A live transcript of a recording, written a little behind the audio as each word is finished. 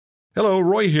Hello,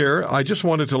 Roy here. I just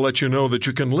wanted to let you know that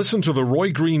you can listen to The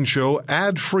Roy Green Show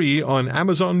ad-free on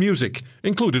Amazon Music,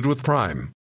 included with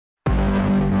Prime.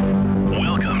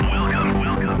 Welcome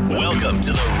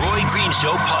to The Roy Green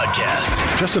Show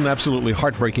podcast. Just an absolutely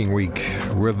heartbreaking week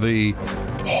with the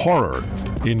horror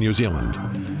in New Zealand.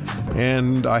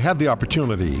 And I had the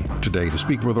opportunity today to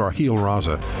speak with Raheel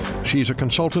Raza. She's a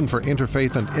consultant for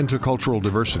interfaith and intercultural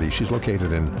diversity. She's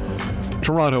located in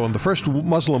Toronto and the first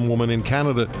Muslim woman in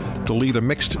Canada to lead a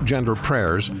mixed-gender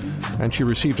prayers. And she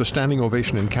received a standing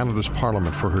ovation in Canada's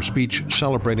Parliament for her speech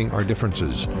celebrating our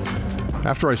differences.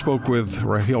 After I spoke with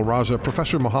Raheel Raza,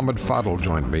 Professor Mohammed Fadel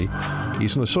joined me.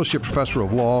 He's an Associate Professor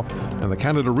of Law and the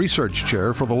Canada Research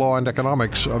Chair for the Law and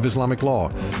Economics of Islamic Law.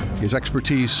 His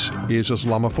expertise is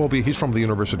Islamophobia. He's from the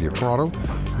University of Toronto.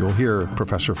 You'll hear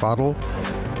Professor Fadel.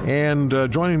 And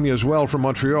joining me as well from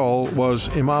Montreal was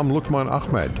Imam Luqman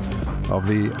Ahmed of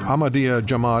the Ahmadiyya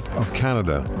Jamaat of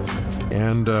Canada.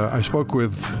 And I spoke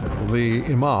with the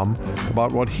Imam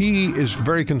about what he is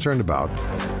very concerned about.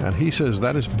 And he says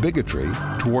that is bigotry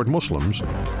toward Muslims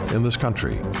in this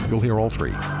country. You'll hear all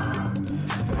three.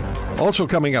 Also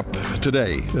coming up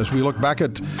today, as we look back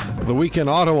at the week in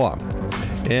Ottawa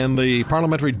and the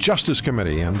Parliamentary Justice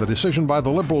Committee and the decision by the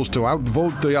Liberals to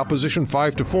outvote the opposition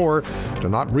 5-4 to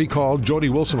not recall Jody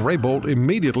Wilson-Raybould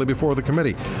immediately before the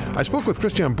committee. I spoke with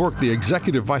Christian Bourque, the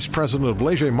Executive Vice President of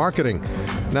Léger Marketing.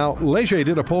 Now, Léger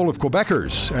did a poll of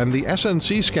Quebecers, and the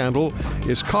SNC scandal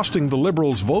is costing the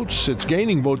Liberals votes. It's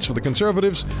gaining votes for the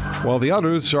Conservatives, while the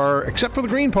others are, except for the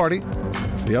Green Party,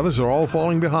 the others are all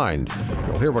falling behind.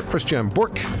 You'll hear what Christian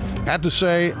Bourque had to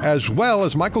say, as well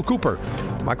as Michael Cooper.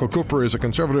 Michael Cooper is a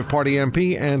Conservative Party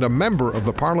MP and a member of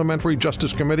the Parliamentary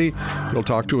Justice Committee. He'll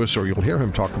talk to us, or you'll hear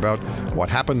him talk about what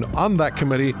happened on that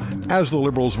committee as the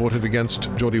Liberals voted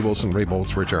against Jody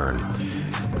Wilson-Raybould's return.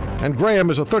 And Graham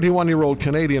is a 31-year-old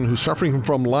Canadian who's suffering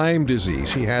from Lyme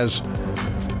disease. He has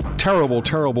terrible,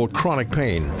 terrible chronic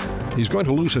pain. He's going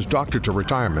to lose his doctor to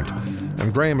retirement,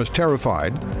 and Graham is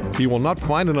terrified he will not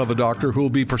find another doctor who will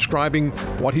be prescribing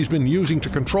what he's been using to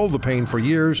control the pain for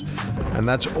years, and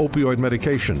that's opioid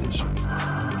medications.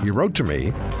 He wrote to me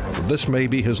that this may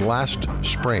be his last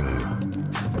spring.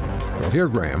 We'll hear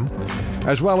Graham,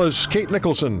 as well as Kate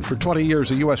Nicholson, for 20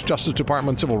 years a U.S. Justice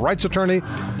Department civil rights attorney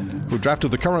who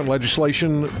drafted the current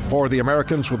legislation for the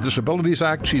Americans with Disabilities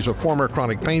Act. She's a former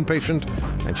chronic pain patient,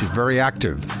 and she's very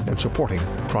active in supporting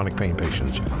chronic pain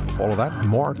patients. All of that and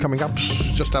more coming up.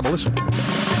 Just have a listen.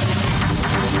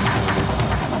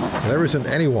 There isn't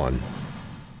anyone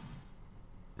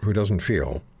who doesn't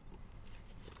feel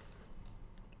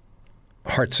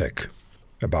heartsick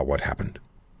about what happened.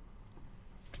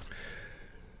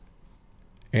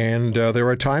 And there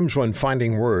are times when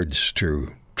finding words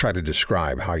to try to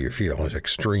describe how you feel is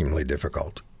extremely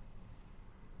difficult.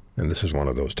 And this is one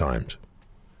of those times.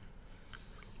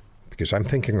 Because I'm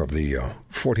thinking of the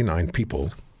 49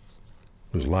 people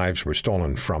whose lives were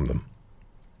stolen from them.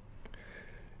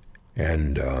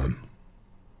 And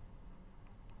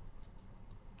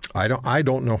I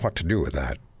don't know what to do with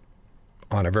that.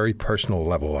 On a very personal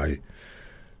level, I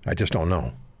just don't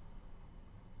know.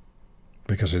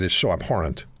 Because it is so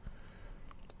abhorrent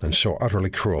and so utterly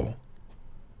cruel.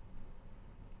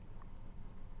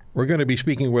 We're going to be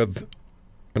speaking with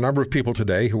a number of people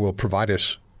today who will provide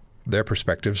us their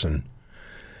perspectives and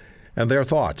their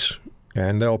thoughts,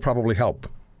 and they'll probably help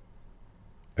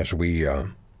as we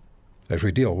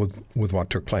deal with what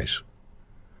took place.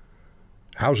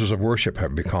 Houses of worship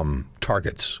have become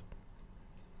targets,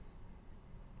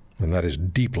 and that is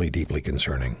deeply, deeply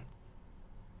concerning.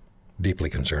 Deeply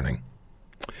concerning.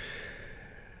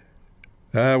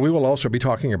 We will also be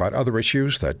talking about other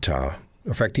issues that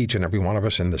affect each and every one of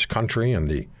us in this country, and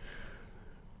the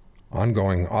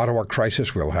ongoing Ottawa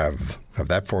crisis. We'll have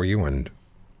that for you, and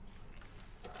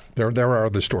there are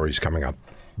other stories coming up,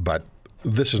 but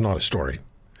this is not a story.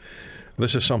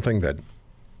 This is something that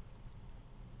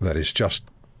is just,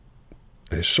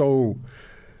 it is so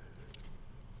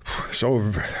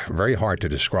very hard to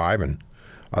describe, and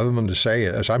other than to say,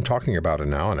 as I'm talking about it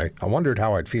now, and I wondered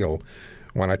how I'd feel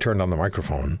when I turned on the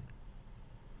microphone,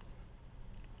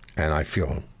 and I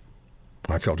feel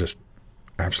just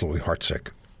absolutely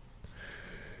heartsick.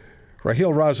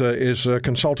 Raheel Raza is a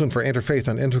consultant for interfaith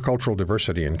and intercultural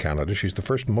diversity in Canada. She's the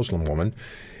first Muslim woman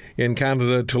in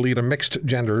Canada to lead a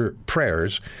mixed-gender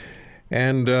prayers.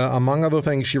 And among other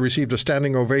things, she received a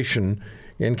standing ovation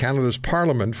in Canada's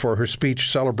Parliament for her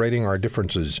speech celebrating our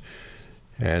differences.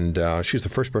 And she's the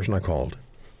first person I called.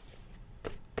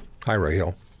 Hi,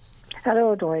 Raheel.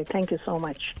 Hello, Roy. Thank you so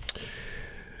much.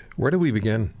 Where do we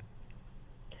begin?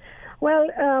 Well,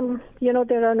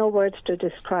 there are no words to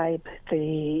describe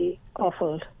the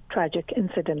awful, tragic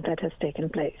incident that has taken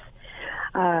place.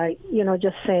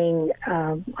 Just saying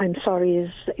I'm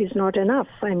sorry is not enough.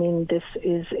 I mean, this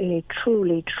is a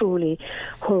truly, truly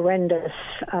horrendous,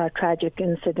 tragic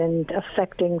incident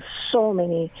affecting so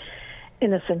many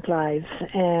innocent lives.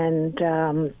 And,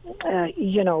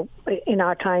 in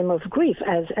our time of grief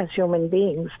as human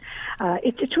beings,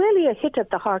 it's really a hit at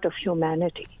the heart of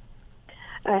humanity.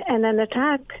 And an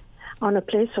attack on a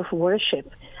place of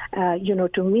worship,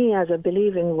 to me as a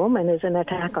believing woman, is an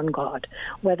attack on God,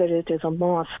 whether it is a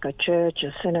mosque, a church,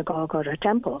 a synagogue, or a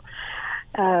temple.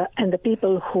 And the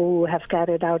people who have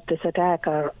carried out this attack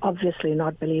are obviously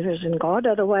not believers in God.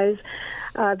 Otherwise,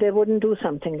 they wouldn't do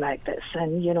something like this.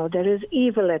 And, there is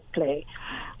evil at play.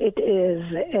 It is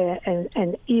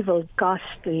an evil,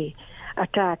 ghastly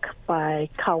attack by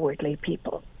cowardly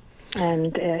people.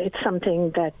 And it's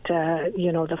something that,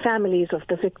 the families of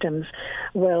the victims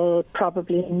will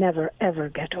probably never, ever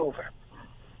get over.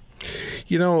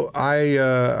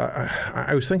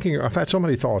 I was thinking, I've had so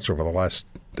many thoughts over the last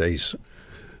days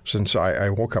since I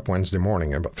woke up Wednesday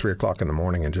morning about 3 o'clock in the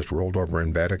morning and just rolled over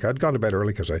in bed. I'd gone to bed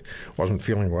early because I wasn't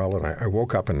feeling well, and I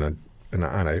woke up and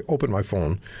I opened my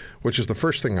phone, which is the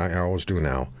first thing I always do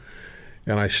now.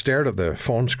 And I stared at the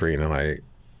phone screen, and I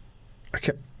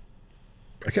kept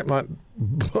not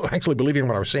actually believing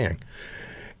what I was seeing.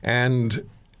 And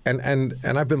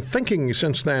I've been thinking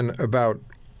since then about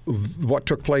what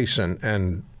took place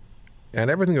and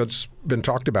everything that's been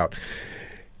talked about.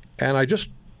 And I just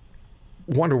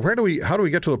wonder, how do we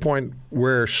get to the point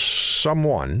where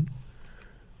someone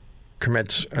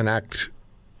commits an act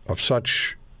of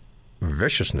such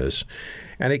viciousness?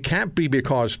 And it can't be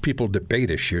because people debate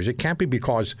issues. It can't be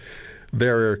because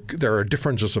there are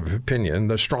differences of opinion.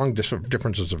 There's strong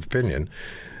differences of opinion.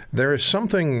 There's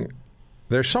something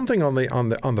on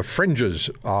the fringes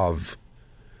of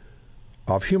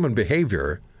human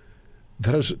behavior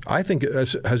that I think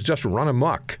has just run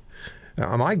amok.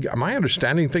 Am I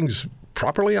understanding things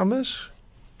properly on this?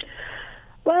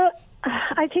 Well,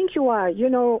 I think you are.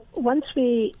 Once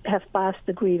we have passed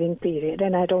the grieving period,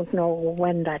 and I don't know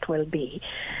when that will be,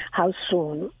 how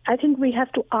soon, I think we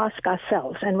have to ask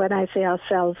ourselves, and when I say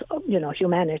ourselves,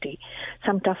 humanity,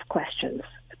 some tough questions.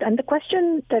 And the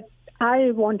question that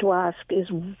I want to ask is,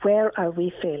 where are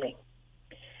we failing?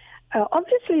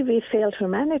 Obviously, we failed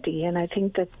humanity, and I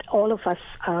think that all of us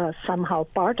are somehow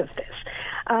part of this.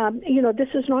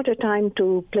 This is not a time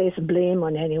to place blame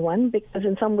on anyone, because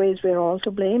in some ways we're all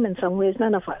to blame, in some ways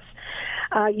none of us.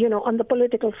 On the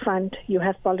political front, you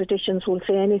have politicians who will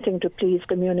say anything to please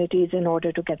communities in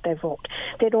order to get their vote.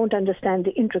 They don't understand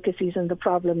the intricacies and the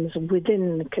problems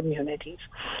within communities.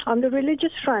 On the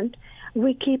religious front,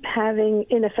 we keep having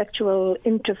ineffectual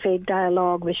interfaith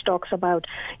dialogue, which talks about,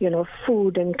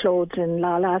 food and clothes and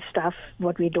la stuff.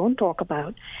 What we don't talk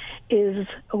about is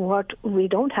what we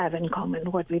don't have in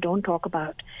common. What we don't talk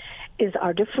about is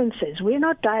our differences. We're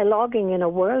not dialoguing in a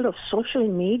world of social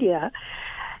media.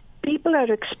 People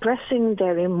are expressing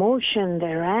their emotion,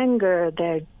 their anger,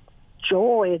 their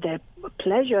joy, their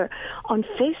pleasure on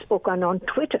Facebook and on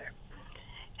Twitter.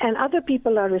 And other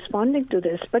people are responding to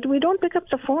this, but we don't pick up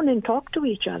the phone and talk to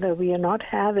each other. We are not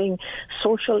having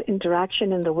social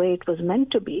interaction in the way it was meant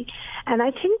to be. And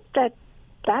I think that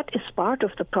is part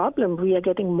of the problem. We are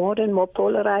getting more and more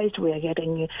polarized. We are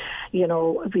getting,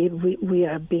 we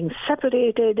are being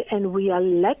separated, and we are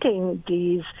letting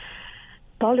these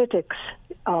politics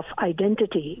of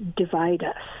identity divide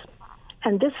us.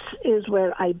 And this is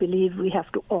where I believe we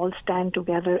have to all stand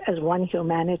together as one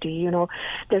humanity.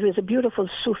 There is a beautiful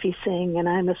Sufi saying, and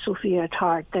I'm a Sufi at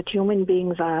heart, that human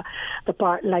beings are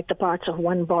like the parts of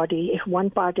one body. If one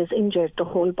part is injured, the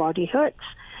whole body hurts.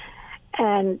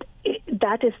 And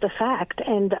that is the fact.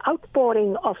 And the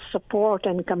outpouring of support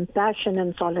and compassion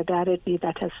and solidarity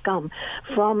that has come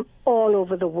from all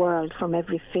over the world, from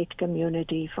every faith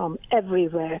community, from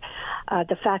everywhere.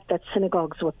 The fact that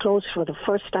synagogues were closed for the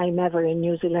first time ever in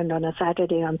New Zealand on a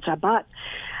Saturday on Shabbat.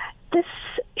 This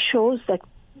shows that,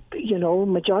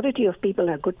 majority of people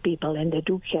are good people and they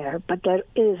do care, but there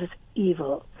is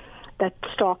evil that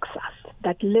stalks us,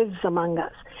 that lives among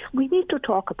us. We need to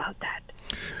talk about that.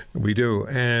 We do,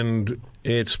 and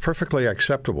it's perfectly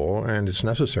acceptable and it's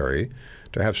necessary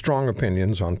to have strong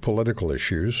opinions on political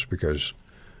issues, because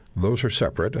those are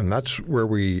separate, and that's where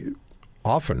we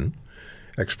often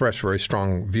express very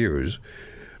strong views.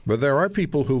 But there are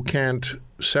people who can't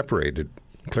separate it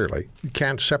clearly,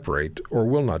 can't separate or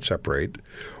will not separate,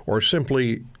 or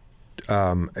simply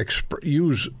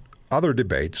use other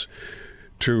debates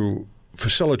to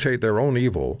facilitate their own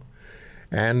evil.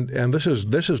 And this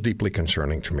is deeply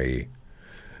concerning to me.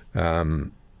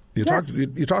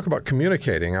 You talk about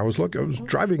communicating. I was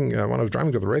driving when I was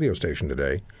driving to the radio station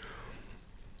today.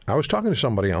 I was talking to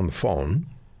somebody on the phone,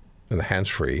 in the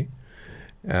hands-free.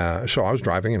 So I was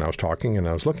driving and I was talking and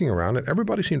I was looking around and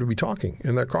everybody seemed to be talking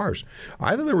in their cars.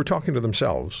 Either they were talking to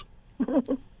themselves,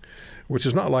 which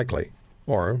is not likely,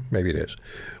 or maybe it is,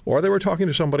 or they were talking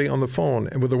to somebody on the phone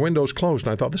and with the windows closed.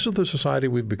 And I thought, this is the society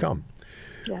we've become.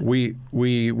 Yeah.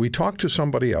 We talk to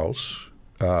somebody else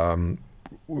in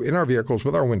our vehicles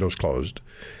with our windows closed,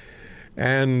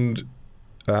 and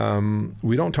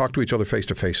we don't talk to each other face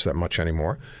to face that much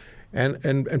anymore.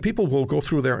 And people will go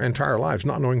through their entire lives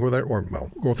not knowing where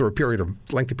go through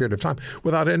a lengthy period of time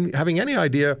without having any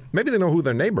idea. Maybe they know who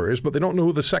their neighbor is, but they don't know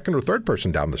who the second or third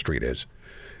person down the street is.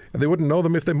 And they wouldn't know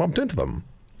them if they bumped into them.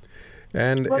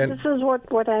 And this is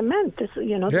what I meant. This,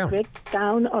 the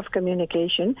breakdown of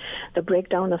communication, the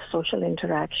breakdown of social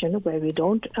interaction, where we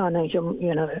don't, on a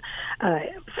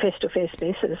face-to-face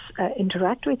basis,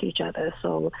 interact with each other.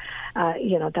 So,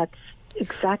 that's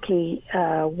exactly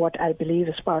what I believe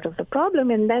is part of the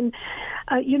problem. And then,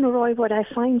 Roy, what I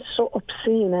find so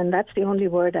obscene, and that's the only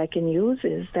word I can use,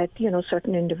 is that,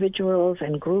 certain individuals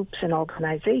and groups and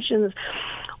organizations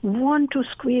want to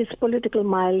squeeze political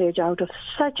mileage out of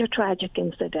such a tragic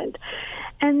incident.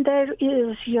 And there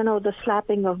is, the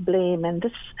slapping of blame. And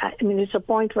this, it's a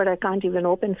point where I can't even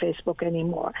open Facebook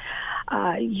anymore.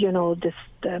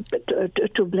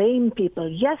 To blame people.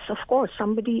 Yes, of course,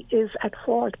 somebody is at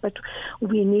fault, but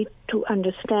we need to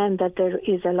understand that there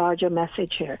is a larger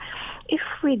message here. If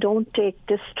we don't take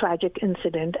this tragic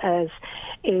incident as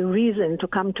a reason to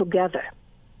come together,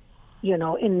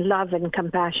 in love and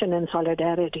compassion and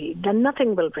solidarity, then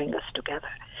nothing will bring us together.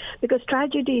 Because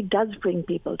tragedy does bring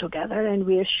people together, and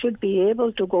we should be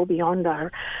able to go beyond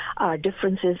our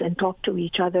differences and talk to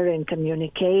each other and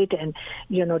communicate and,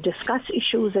 discuss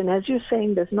issues. And as you're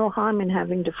saying, there's no harm in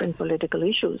having different political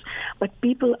issues. But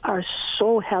people are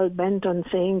so hell-bent on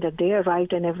saying that they are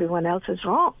right and everyone else is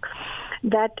wrong,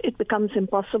 that it becomes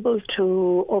impossible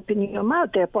to open your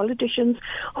mouth. There are politicians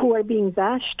who are being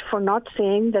bashed for not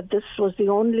saying that this was the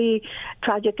only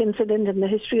tragic incident in the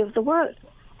history of the world.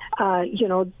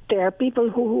 There are people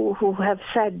who have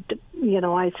said,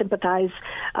 I sympathize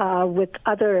with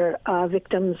other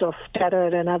victims of terror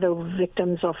and other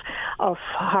victims of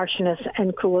harshness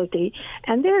and cruelty,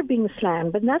 and they're being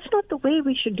slammed. But that's not the way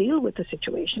we should deal with a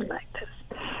situation like this.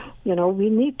 We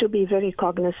need to be very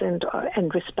cognizant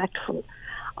and respectful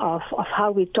of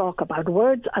how we talk about.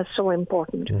 Words are so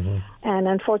important. Mm-hmm. And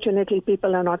unfortunately,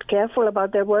 people are not careful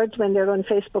about their words when they're on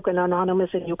Facebook and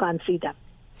anonymous and you can't see them.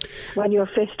 When you're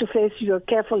face-to-face, you're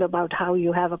careful about how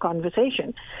you have a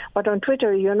conversation. But on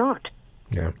Twitter, you're not.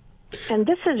 Yeah. And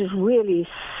this has really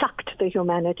sucked the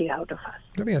humanity out of us.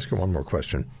 Let me ask you one more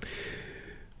question.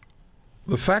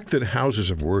 The fact that houses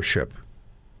of worship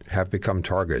have become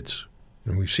targets,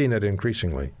 and we've seen it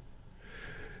increasingly,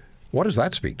 what does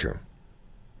that speak to?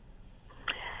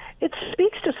 It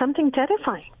speaks to something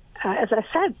terrifying. As I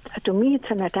said, to me, it's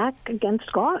an attack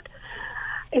against God.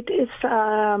 It is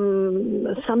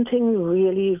something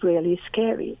really, really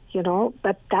scary,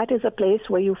 but that is a place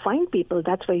where you find people.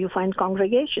 That's where you find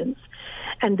congregations.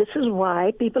 And this is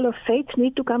why people of faith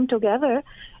need to come together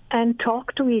and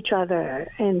talk to each other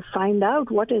and find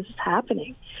out what is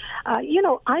happening.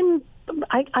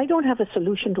 I don't have a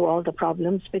solution to all the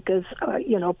problems because,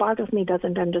 part of me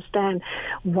doesn't understand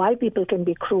why people can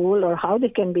be cruel or how they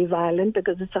can be violent,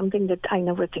 because it's something that I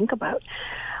never think about.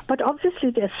 But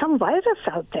obviously there's some virus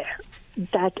out there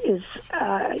that is,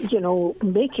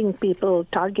 making people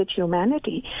target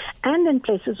humanity, and in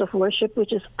places of worship,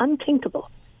 which is unthinkable.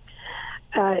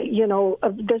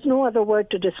 There's no other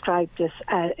word to describe this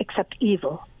except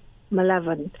evil,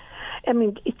 malevolent. I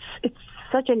mean, it's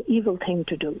such an evil thing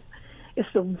to do.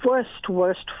 It's the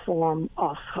worst form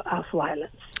of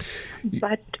violence.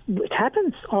 But it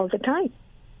happens all the time.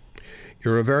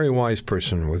 You're a very wise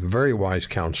person with very wise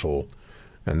counsel,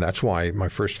 and that's why my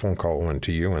first phone call went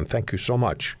to you, and thank you so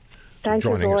much for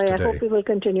joining us today. I hope we will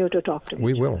continue to talk to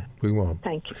We will.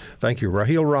 Thank you. Thank you.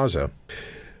 Raheel Raza.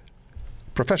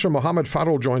 Professor Mohammed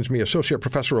Fadl joins me, Associate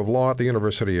Professor of Law at the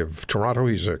University of Toronto.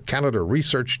 He's a Canada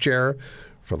Research Chair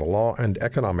for the Law and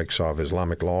Economics of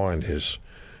Islamic Law, and his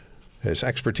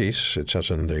expertise, it says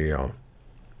in the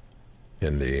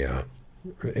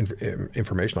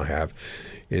information I have,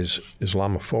 is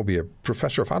Islamophobia.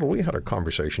 Professor Fadl, we had a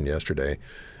conversation yesterday,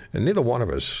 and neither one of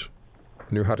us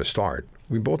knew how to start.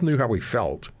 We both knew how we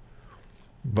felt,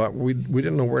 but we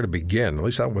didn't know where to begin. At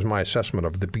least that was my assessment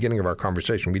of the beginning of our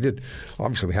conversation. We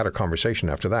had a conversation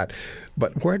after that.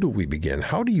 But where do we begin?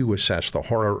 How do you assess the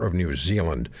horror of New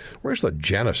Zealand? Where's the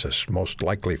genesis most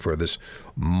likely for this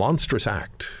monstrous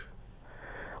act?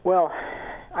 Well,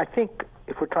 I think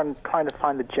if we're trying to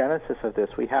find the genesis of this,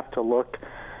 we have to look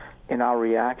in our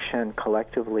reaction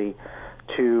collectively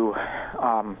to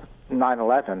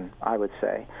 9/11, I would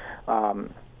say.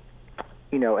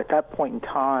 At that point in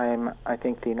time, I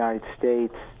think the United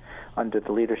States, under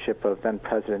the leadership of then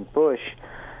President Bush,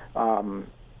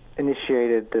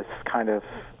 initiated this kind of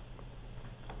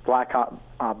black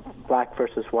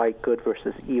versus white, good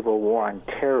versus evil war on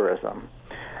terrorism.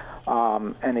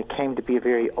 And it came to be a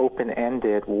very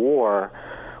open-ended war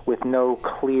with no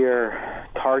clear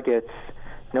targets,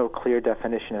 no clear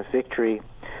definition of victory.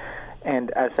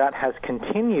 And as that has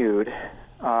continued,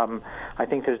 I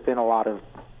think there's been a lot of,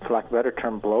 for lack of a better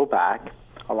term, blowback,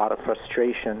 a lot of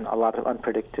frustration, a lot of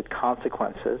unpredicted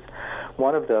consequences.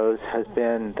 One of those has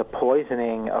been the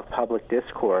poisoning of public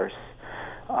discourse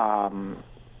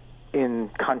in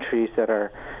countries that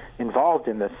are involved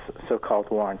in this so-called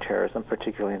war on terrorism,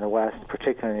 particularly in the West,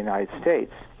 particularly in the United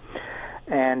States.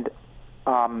 And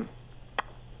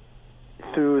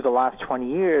through the last 20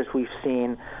 years, we've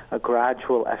seen a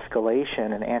gradual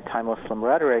escalation in anti-Muslim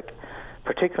rhetoric,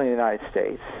 particularly in the United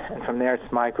States. And from there,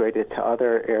 it's migrated to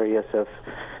other areas of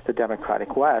the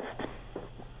democratic West.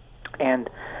 And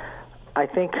I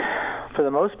think, for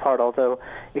the most part, although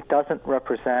it doesn't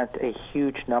represent a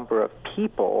huge number of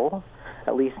people,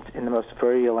 at least in the most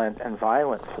virulent and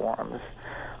violent forms,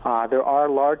 there are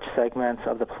large segments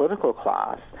of the political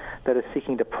class that is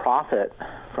seeking to profit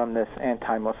from this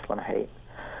anti-Muslim hate,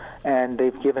 and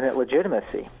they've given it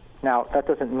legitimacy. Now, that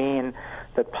doesn't mean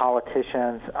that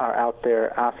politicians are out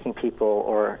there asking people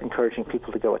or encouraging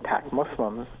people to go attack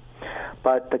Muslims,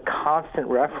 but the constant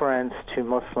reference to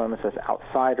Muslims as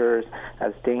outsiders,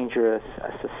 as dangerous,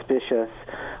 as suspicious,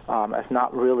 as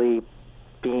not really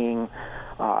being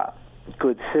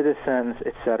good citizens,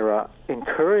 etc.,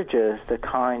 encourages the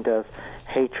kind of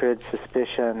hatred,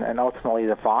 suspicion, and ultimately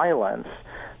the violence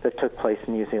that took place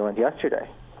in New Zealand yesterday.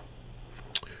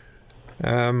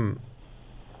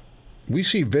 We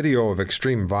see video of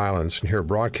extreme violence and hear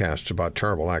broadcasts about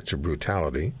terrible acts of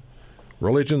brutality.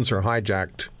 Religions are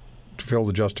hijacked to fill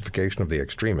the justification of the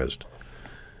extremist.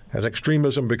 Has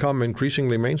extremism become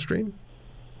increasingly mainstream?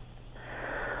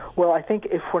 Well, I think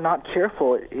if we're not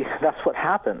careful, that's what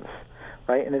happens,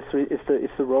 right? And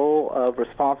it's the role of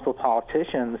responsible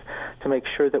politicians to make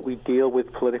sure that we deal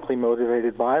with politically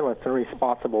motivated violence in a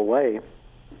responsible way.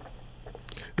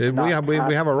 We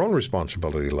have our own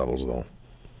responsibility levels, though.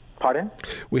 Pardon?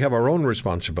 We have our own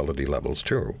responsibility levels,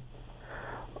 too.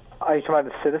 Are you talking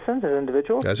about as citizens, as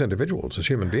individuals? As individuals, as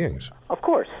human beings. Of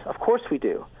course we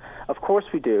do. Of course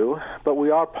we do, but we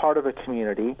are part of a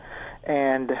community,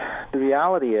 and the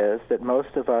reality is that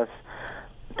most of us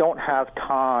don't have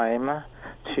time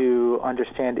to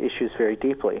understand issues very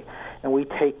deeply, and we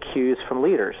take cues from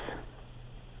leaders.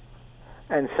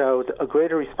 And so a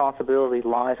greater responsibility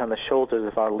lies on the shoulders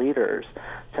of our leaders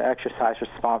to exercise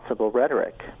responsible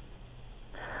rhetoric.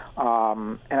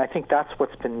 And I think that's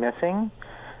what's been missing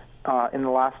in the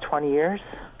last 20 years.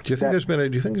 Do you think there's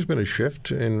been a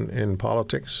shift in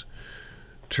politics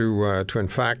to in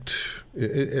fact,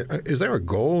 is there a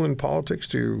goal in politics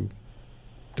to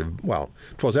well,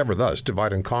 'twas ever thus,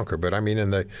 divide and conquer, but I mean in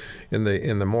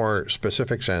the more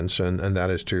specific sense, and that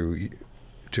is to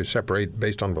separate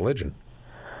based on religion?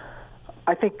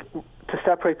 I think to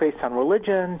separate based on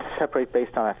religion, to separate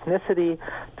based on ethnicity,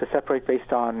 to separate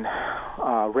based on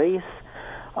race,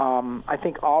 I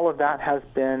think all of that has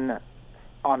been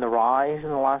on the rise in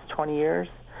the last 20 years,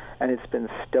 and it's been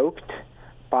stoked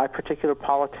by particular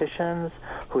politicians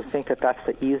who think that that's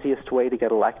the easiest way to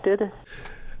get elected.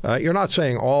 You're not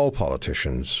saying all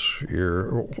politicians.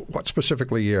 What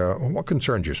specifically? What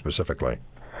concerns you specifically?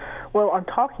 Well, I'm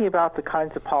talking about the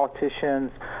kinds of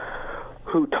politicians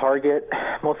who target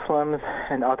Muslims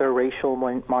and other racial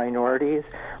minorities,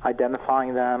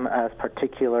 identifying them as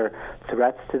particular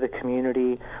threats to the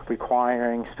community,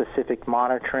 requiring specific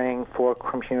monitoring for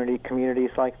communities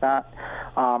like that,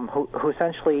 who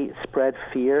essentially spread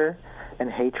fear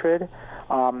and hatred,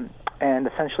 and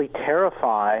essentially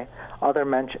terrify other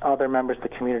members of the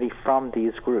community from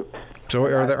these groups. So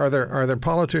are there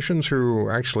politicians who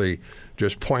actually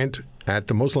just point at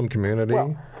the Muslim community?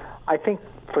 Well, I think,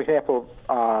 for example,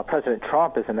 President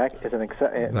Trump is an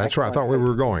That's right. I thought we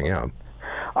were going, yeah.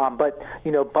 But,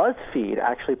 BuzzFeed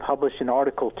actually published an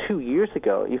article 2 years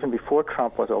ago, even before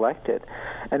Trump was elected,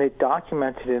 and it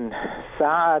documented in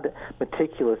sad,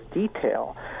 meticulous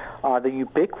detail the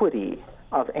ubiquity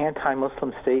of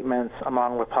anti-Muslim statements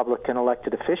among Republican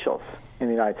elected officials in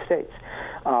the United States.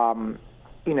 Some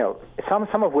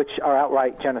of which are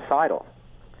outright genocidal.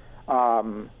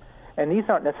 And these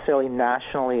aren't necessarily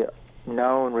nationally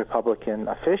known Republican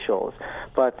officials,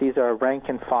 but these are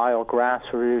rank-and-file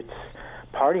grassroots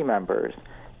party members,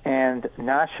 and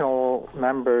national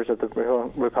members of the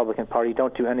Republican Party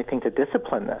don't do anything to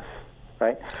discipline this,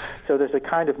 right? So there's a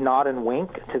kind of nod and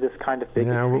wink to this kind of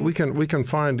bigotry. Yeah, well, we can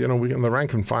find, in the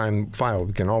rank-and-file,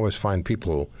 we can always find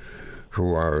people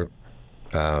who are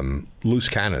loose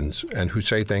cannons and who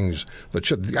say things that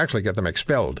should actually get them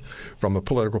expelled from the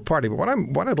political party. But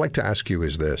what I'd like to ask you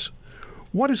is this: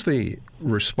 what is the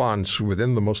response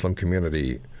within the Muslim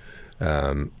community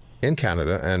in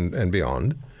Canada and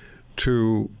beyond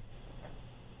to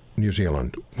New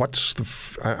Zealand? What's the?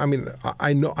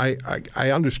 I know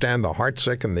I understand the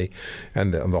heartsick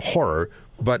and the horror,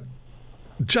 but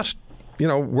just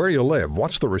where you live,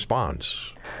 what's the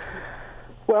response?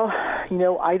 Well,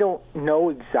 I don't know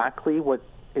exactly what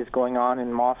is going on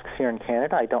in mosques here in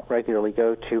Canada. I don't regularly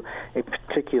go to a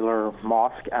particular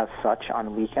mosque as such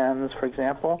on weekends, for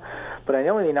example. But I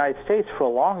know in the United States for a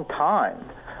long time,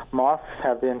 mosques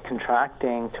have been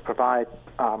contracting to provide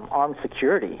armed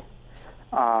security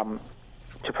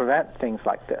to prevent things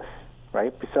like this,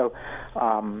 right? So,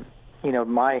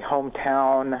 my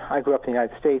hometown, I grew up in the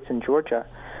United States in Georgia,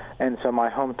 and so my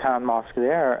hometown mosque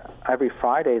there, every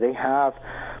Friday they have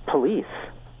police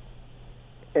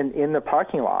in the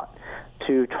parking lot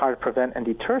to try to prevent and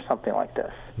deter something like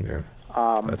this. Yeah,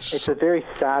 it's a very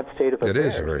sad state of affairs. It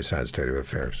is a very sad state of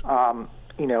affairs.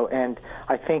 And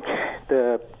I think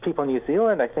the people in New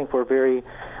Zealand, were very,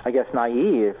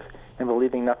 naive in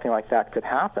believing nothing like that could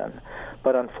happen.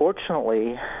 But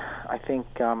unfortunately, I think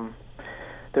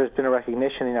there's been a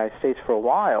recognition in the United States for a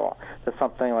while that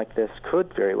something like this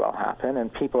could very well happen,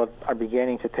 and people are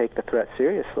beginning to take the threat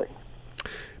seriously.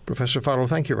 Professor Fadl,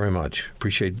 thank you very much.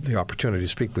 Appreciate the opportunity to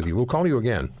speak with you. We'll call you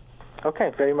again.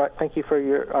 Okay, very much. Thank you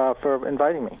for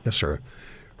inviting me. Yes, sir.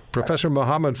 Professor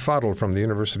Mohammed Fadl from the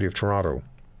University of Toronto.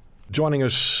 Joining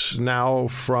us now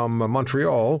from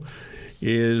Montreal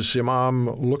is Imam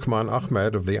Luqman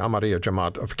Ahmed of the Ahmadiyya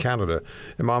Jamaat of Canada.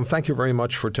 Imam, thank you very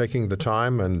much for taking the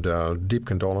time, and deep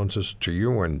condolences to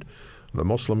you and the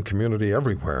Muslim community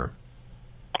everywhere.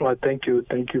 Well, thank you.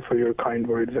 Thank you for your kind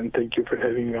words, and thank you for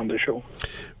having me on the show.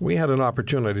 We had an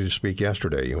opportunity to speak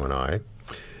yesterday, you and I.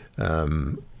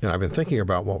 And I've been thinking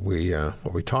about what we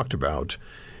talked about.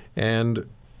 And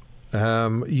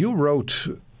you wrote,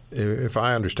 if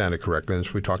I understand it correctly, and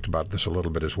we talked about this a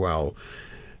little bit as well,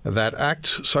 that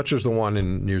acts such as the one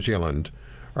in New Zealand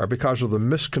are because of the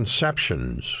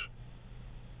misconceptions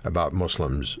about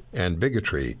Muslims and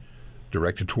bigotry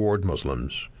directed toward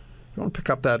Muslims. You want to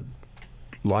pick up that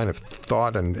line of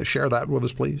thought and share that with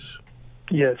us, please?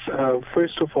 Yes.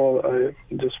 First of all, I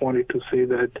just wanted to say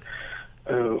that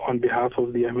on behalf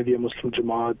of the Ahmadiyya Muslim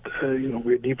Jamaat,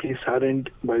 we're deeply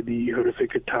saddened by the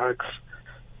horrific attacks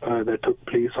that took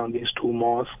place on these two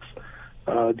mosques.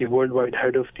 The worldwide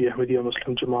head of the Ahmadiyya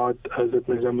Muslim Jamaat, Hazrat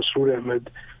Mirza Masroor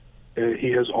Ahmed,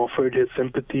 he has offered his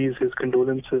sympathies, his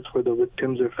condolences for the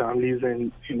victims, their families,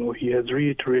 and he has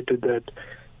reiterated that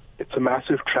it's a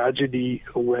massive tragedy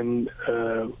when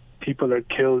people are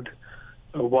killed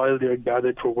while they are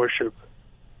gathered for worship,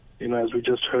 as we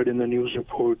just heard in the news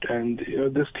report. And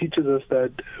this teaches us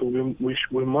that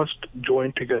we must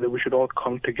join together. We should all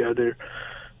come together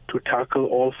to tackle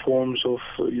all forms of,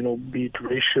 be it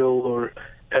racial or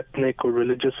ethnic or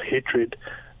religious hatred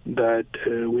that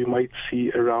we might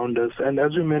see around us. And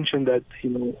as you mentioned that,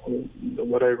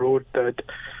 what I wrote, that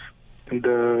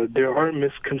there are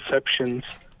misconceptions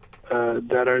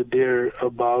that are there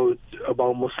about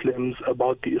Muslims,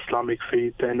 about the Islamic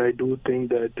faith, and I do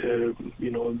think that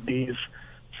these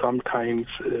sometimes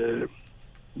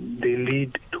they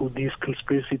lead to these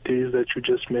conspiracy theories that you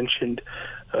just mentioned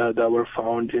that were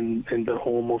found in the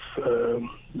home of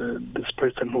this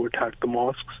person who attacked the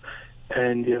mosques.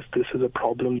 And yes, this is a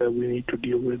problem that we need to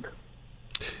deal with.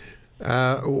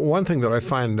 One thing that I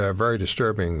find very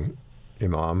disturbing,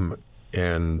 Imam,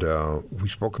 and we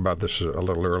spoke about this a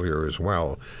little earlier as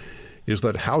well, is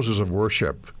that houses of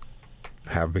worship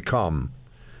have become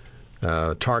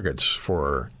targets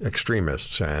for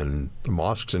extremists. And the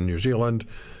mosques in New Zealand,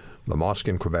 the mosque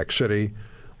in Quebec City,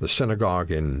 the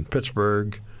synagogue in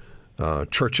Pittsburgh,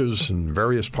 churches in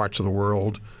various parts of the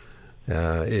world,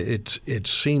 it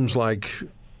seems like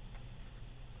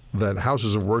that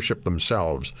houses of worship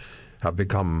themselves have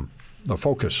become the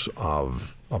focus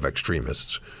of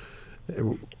extremists.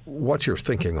 What's your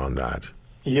thinking on that?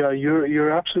 Yeah, you're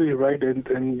absolutely right, and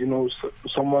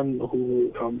someone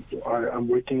who I'm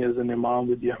working as an imam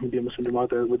with the Ahmadiyya Muslim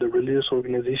Jamaat with a religious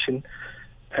organization,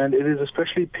 and it is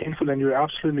especially painful. And you're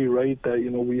absolutely right that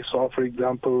we saw, for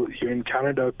example, here in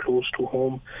Canada, close to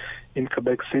home, in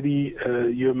Quebec City,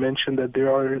 you mentioned that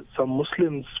there are some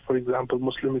Muslims, for example,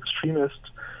 Muslim extremists,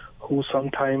 who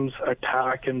sometimes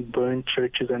attack and burn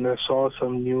churches. And I saw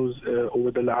some news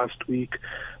over the last week.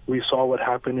 We saw what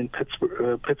happened in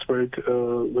Pittsburgh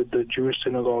with the Jewish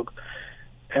synagogue.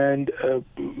 And,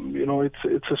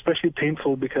 it's especially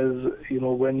painful because,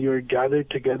 when you're gathered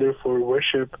together for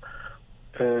worship,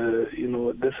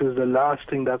 this is the last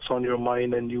thing that's on your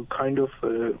mind. And you kind of,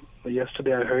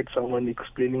 yesterday I heard someone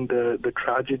explaining the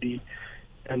tragedy,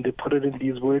 and they put it in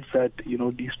these words that,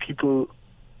 these people,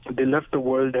 they left the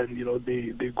world and,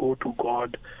 they go to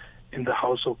God in the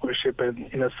house of worship, and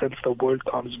in a sense the world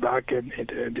comes back and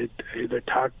it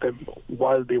attacked them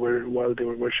while they were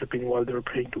worshiping, while they were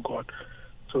praying to God.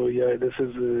 So yeah, this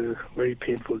is very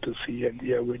painful to see, and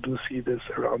yeah, we do see this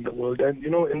around the world. And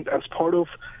and as part of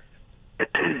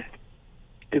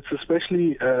it's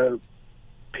especially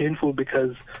painful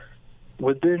because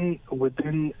within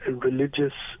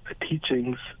religious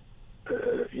teachings,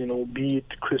 be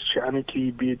it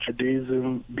Christianity, be it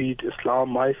Judaism, be it Islam,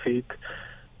 my faith,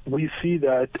 we see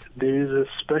that there is a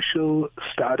special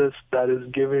status that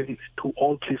is given to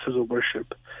all places of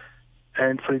worship.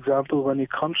 And for example, when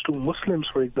it comes to Muslims,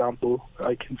 for example,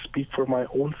 I can speak for my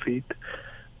own faith,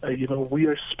 we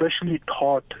are specially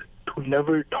taught to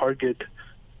never target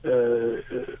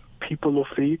people of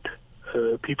faith,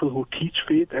 people who teach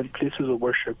faith, and places of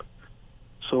worship.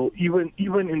 So even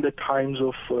in the times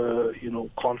of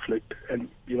conflict, and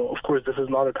of course this is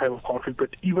not a time of conflict, but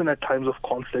even at times of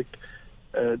conflict,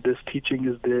 this teaching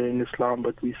is there in Islam.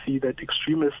 But we see that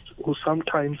extremists who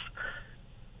sometimes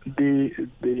they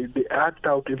act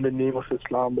out in the name of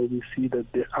Islam, but we see that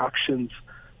their actions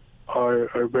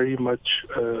are very much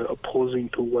opposing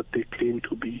to what they claim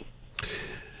to be.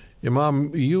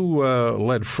 Imam, you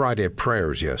led Friday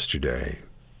prayers yesterday.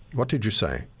 What did you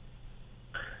say?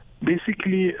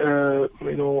 Basically,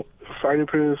 Friday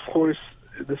prayers, of course,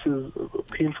 this is a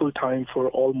painful time for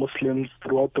all Muslims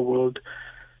throughout the world.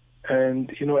 And,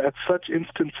 at such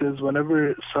instances,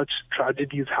 whenever such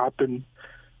tragedies happen,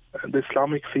 the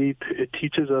Islamic faith, it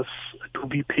teaches us to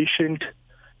be patient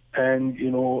and,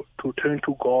 to turn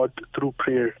to God through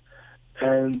prayer.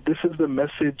 And this is the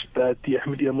message that the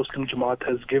Ahmadiyya Muslim Jamaat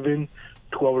has given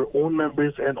to our own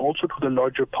members and also to the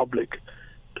larger public.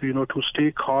 To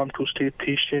stay calm, to stay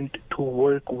patient, to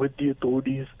work with the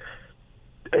authorities,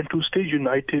 and to stay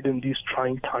united in these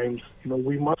trying times.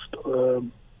 We must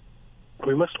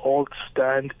all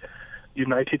stand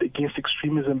united against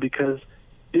extremism, because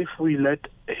if we let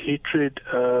hatred,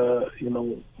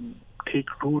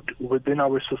 take root within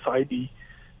our society,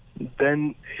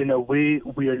 then in a way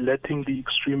we are letting the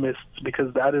extremists,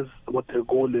 because that is what their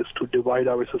goal is, to divide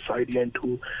our society and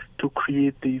to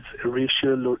create these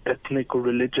racial or ethnic or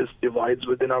religious divides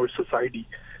within our society.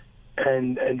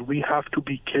 And we have to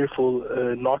be careful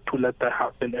not to let that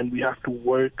happen, and we have to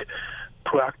work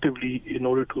proactively in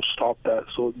order to stop that.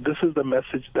 So this is the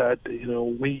message that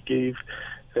we gave,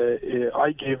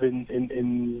 I gave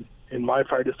in my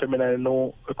Friday sermon, and I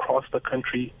know across the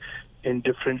country in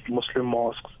different Muslim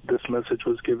mosques this message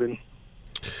was given.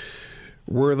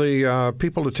 Were the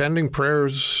people attending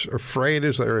prayers afraid?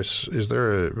 Is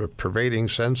there a pervading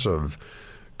sense of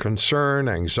concern,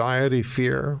 anxiety,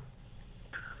 fear?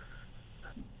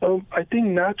 I think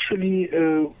naturally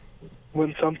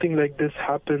when something like this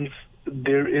happens,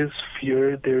 there is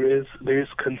fear, there is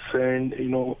concern.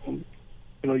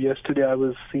 Yesterday I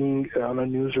was seeing on a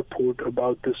news report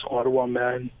about this Ottawa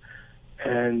man,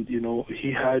 and he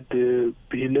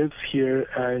lives here,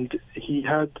 and he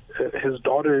had his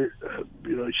daughter.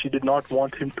 She did not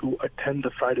want him to attend the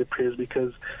Friday prayers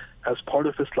because, as part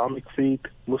of Islamic faith,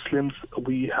 Muslims,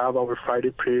 we have our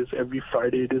Friday prayers every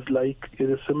Friday. It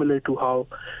is similar to how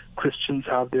Christians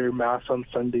have their Mass on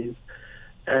Sundays.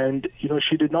 And,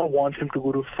 she did not want him to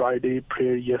go to Friday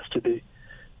prayer yesterday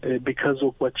because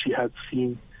of what she had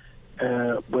seen.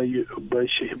 But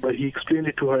he explained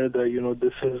it to her that,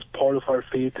 this is part of our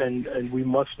faith, and we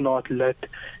must not let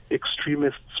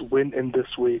extremists win in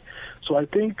this way. So I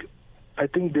think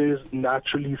there is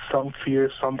naturally some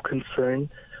fear, some concern.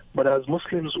 But as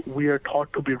Muslims, we are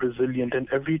taught to be resilient. And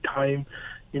every time,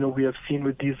 we have seen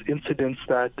with these incidents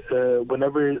that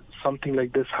whenever something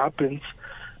like this happens,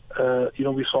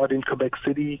 we saw it in Quebec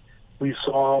City. We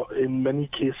saw in many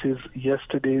cases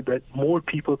yesterday that more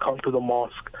people come to the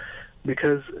mosque,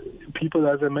 because people,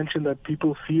 as I mentioned, that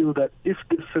people feel that if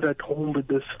they sit at home with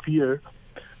this fear,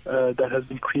 that has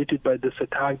been created by this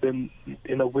attack, then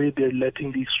in a way they're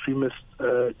letting the extremists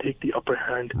take the upper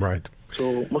hand. Right.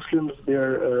 So Muslims,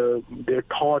 they're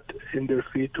taught in their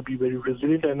faith to be very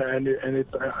resilient, and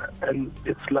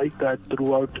it's like that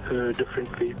throughout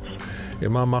different faiths.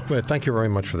 Imam Ahmed, thank you very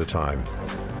much for the time.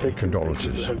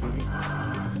 Condolences.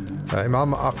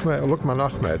 Imam Ahmed, Luqman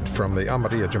Ahmed from the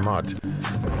Ahmadiyya Jamaat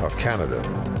of Canada.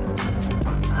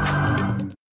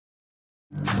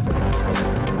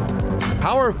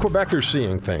 How are Quebecers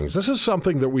seeing things? This is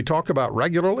something that we talk about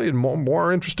regularly, and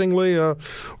more interestingly, over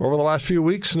the last few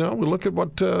weeks. We look at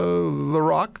what the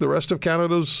ROC, the rest of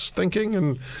Canada's thinking,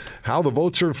 and how the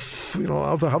votes are,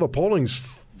 how the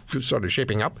polling's sort of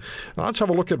shaping up. Now let's have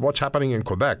a look at what's happening in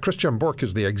Quebec. Christian Bourque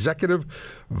is the Executive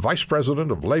Vice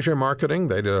President of Leger Marketing.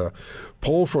 They did a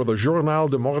poll for the Journal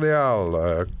de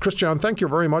Montréal. Christian, thank you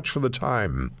very much for the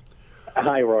time.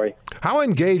 Hi, Roy. How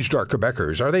engaged are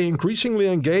Quebecers? Are they increasingly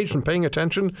engaged in paying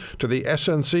attention to the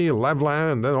SNC,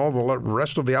 Lavalin, and then all the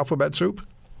rest of the alphabet soup?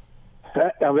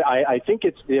 I think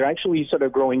they're actually sort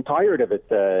of growing tired of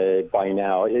it by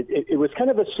now. It was kind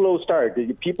of a slow start.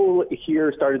 People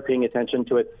here started paying attention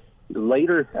to it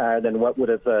later than what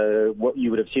you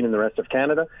would have seen in the rest of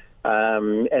Canada,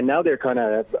 and now they're kind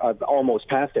of almost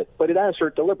past it. But it has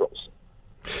hurt the Liberals.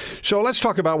 So let's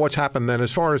talk about what's happened then.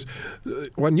 As far as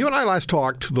when you and I last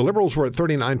talked, the Liberals were at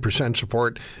 39%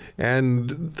 support,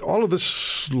 and all of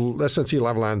this SNC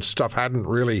Lavalin stuff hadn't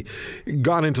really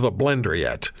gone into the blender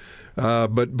yet.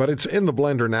 But it's in the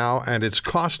blender now, and it's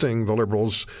costing the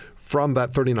Liberals from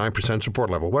that 39%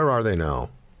 support level. Where are they now?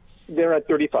 They're at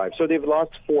 35, so they've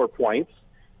lost 4 points.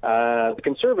 The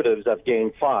Conservatives have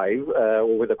gained 5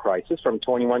 over the crisis, from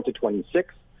 21 to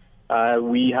 26.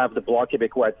 We have the Bloc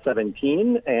Québécois at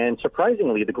 17, and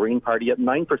surprisingly, the Green Party at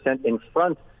 9% in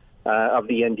front of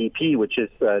the NDP, which is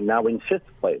now in 5th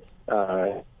place.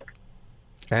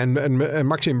 And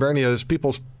Maxime Bernier's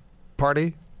People's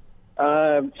Party?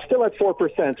 Still at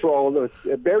 4%, so all those,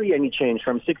 barely any change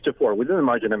from 6 to 4, within the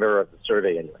margin of error of the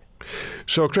survey anyway.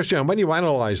 So, Christian, when you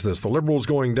analyze this, the Liberals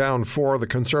going down 4, the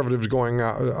Conservatives going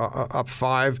up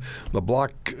 5, the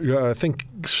Bloc, I think,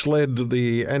 slid,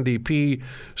 the NDP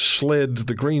slid,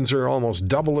 the Greens are almost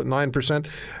double at 9%.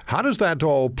 How does that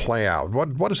all play out?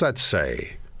 What does that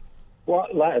say? Well,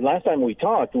 last time we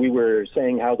talked, we were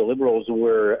saying how the Liberals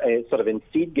were sort of in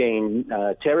seat gain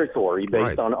territory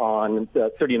based on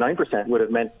 39% would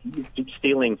have meant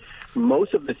stealing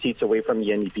most of the seats away from the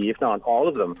NDP, if not all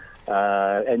of them,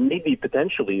 and maybe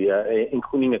potentially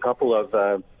including a couple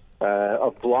of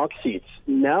Bloc seats.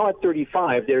 Now at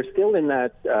 35, they're still in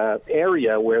that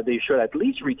area where they should at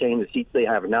least retain the seats they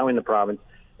have now in the province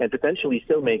and potentially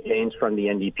still make gains from the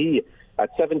NDP.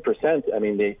 At 7%, I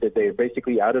mean, they're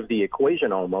basically out of the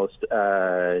equation almost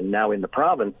now in the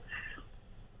province.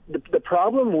 The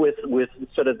problem with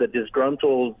sort of the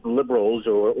disgruntled Liberals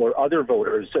or other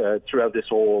voters throughout this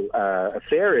whole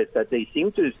affair is that they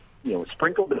seem to,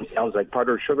 sprinkle themselves like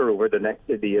powdered sugar over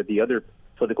the other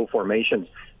political formations.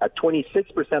 At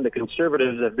 26%, the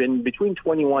Conservatives have been between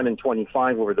 21 and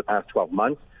 25 over the past 12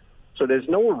 months. So there's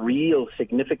no real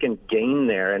significant gain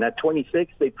there. And at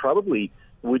 26, they probably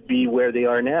would be where they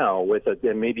are now, with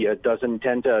maybe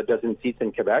 10 to a dozen seats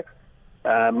in Quebec,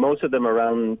 most of them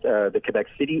around the Quebec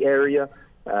City area,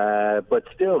 but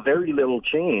still very little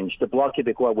change. The Bloc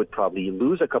Québécois would probably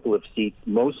lose a couple of seats,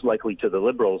 most likely to the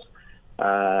Liberals,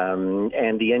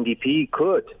 and the NDP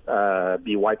could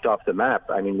be wiped off the map.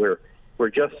 I mean, we're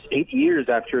just 8 years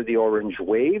after the Orange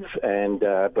Wave, and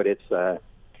but it's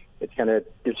kind of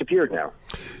disappeared now.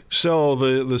 So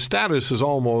the status is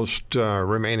almost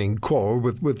remaining quo,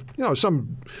 with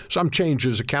some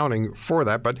changes accounting for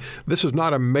that. But this is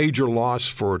not a major loss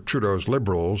for Trudeau's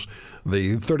Liberals.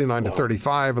 The 39 to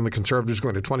 35 and the Conservatives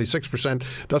going to 26%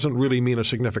 doesn't really mean a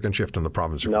significant shift in the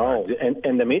province. No,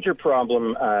 and the major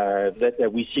problem that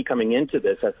we see coming into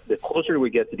this, the closer we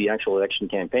get to the actual election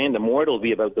campaign, the more it'll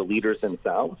be about the leaders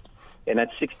themselves. And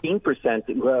at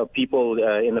 16%, people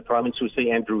in the province who say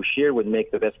Andrew Scheer would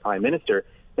make the best prime minister,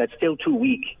 that's still too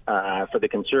weak for the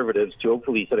Conservatives to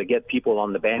hopefully sort of get people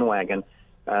on the bandwagon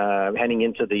heading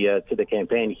into the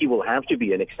campaign. He will have to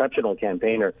be an exceptional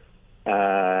campaigner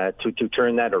to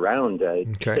turn that around.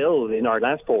 Still, in our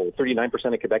last poll, 39%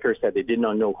 of Quebecers said they did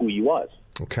not know who he was.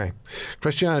 Okay.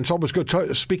 Christian, it's always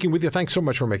good speaking with you. Thanks so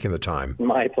much for making the time.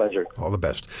 My pleasure. All the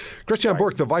best. Christian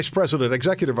Bourque, the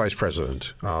Executive Vice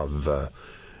President of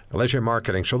Leger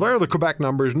Marketing. So there are the Quebec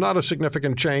numbers. Not a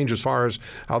significant change as far as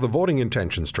how the voting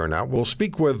intentions turn out. We'll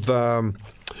speak with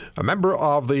A member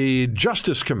of the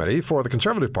Justice Committee for the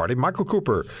Conservative Party, Michael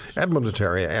Cooper, Edmonton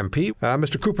area MP.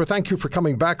 Mr. Cooper, thank you for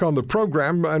coming back on the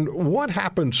program. And what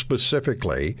happened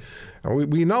specifically?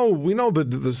 We know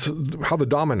how the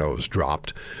dominoes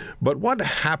dropped, but what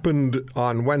happened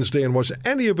on Wednesday, and was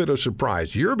any of it a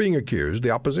surprise? You're being accused,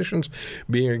 the opposition's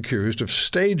being accused, of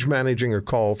stage managing a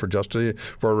call for Jody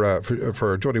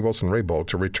Wilson-Raybould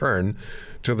to return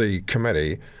to the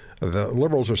committee. The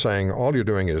Liberals are saying all you're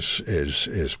doing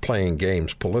is playing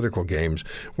games, political games,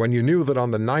 when you knew that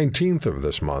on the 19th of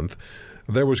this month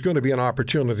there was going to be an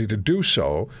opportunity to do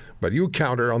so, but you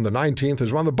counter on the 19th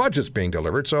is when the budget's being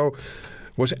delivered. So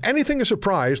was anything a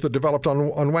surprise that developed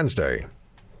on Wednesday?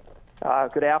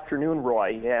 Good afternoon,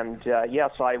 Roy. And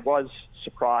yes, I was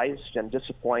surprised and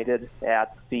disappointed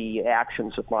at the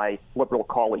actions of my Liberal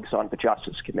colleagues on the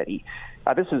Justice Committee.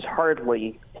 This is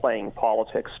hardly playing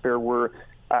politics. There were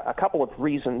a couple of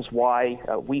reasons why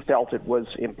we felt it was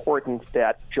important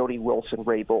that Jody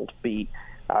Wilson-Raybould be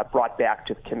brought back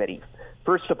to the committee.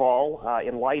 First of all,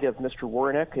 in light of Mr.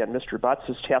 Wernick and Mr.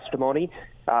 Butts' testimony,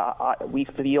 we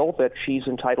feel that she's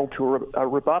entitled to a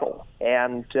rebuttal.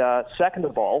 And second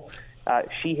of all,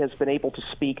 she has been able to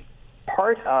speak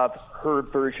part of her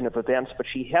version of events, but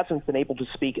she hasn't been able to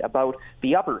speak about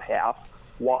the other half.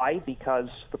 Why? Because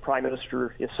the Prime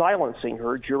Minister is silencing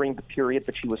her during the period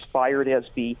that she was fired as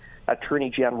the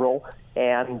Attorney General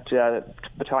and the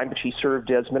time that she served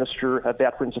as Minister of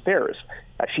Veterans Affairs.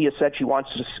 She has said she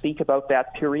wants to speak about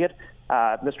that period.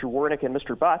 Mr. Wernick and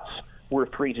Mr. Butts were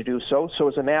free to do so. So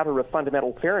as a matter of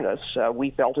fundamental fairness,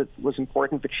 we felt it was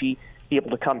important that she be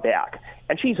able to come back.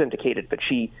 And she's indicated that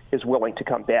she is willing to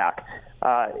come back.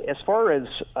 As far as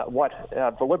what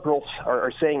the Liberals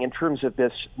are saying in terms of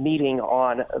this meeting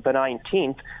on the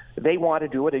 19th, they want to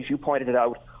do it, as you pointed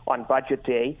out, on Budget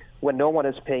Day when no one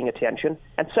is paying attention.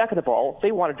 And second of all,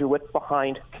 they want to do it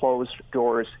behind closed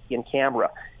doors in camera.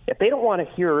 If they don't want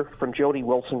to hear from Jody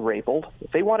Wilson-Raybould,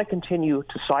 if they want to continue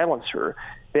to silence her,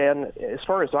 then as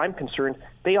far as I'm concerned,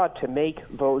 they ought to make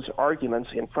those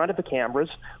arguments in front of the cameras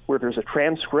where there's a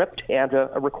transcript and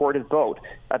a recorded vote.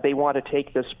 They want to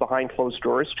take this behind closed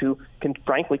doors to,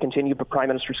 frankly, continue the Prime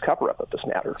Minister's cover-up of this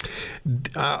matter.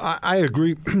 I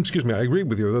agree. Excuse me. I agree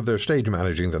with you that they're stage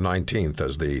managing the 19th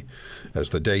as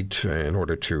the date in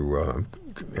order to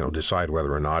decide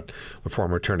whether or not the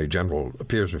former Attorney General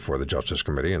appears before the Justice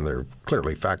Committee, and they're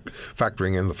clearly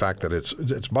factoring in the fact that it's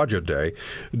Budget Day.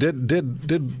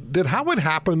 Did how it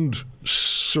happened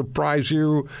surprise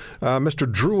you, Mr.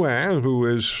 Drouin,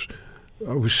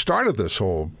 who started this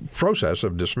whole process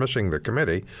of dismissing the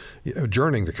committee,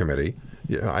 adjourning the committee?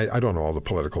 I don't know all the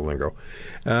political lingo.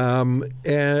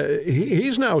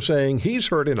 He's now saying he's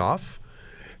heard enough.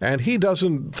 And he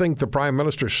doesn't think the Prime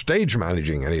Minister's stage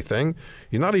managing anything.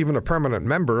 You're not even a permanent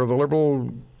member of the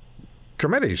Liberal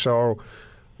committee. So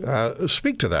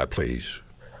speak to that, please.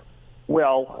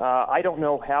 Well, I don't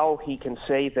know how he can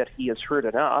say that he has heard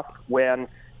enough when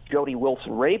Jody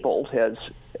Wilson-Raybould has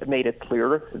made it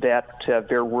clear that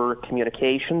there were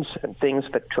communications and things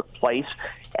that took place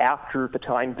after the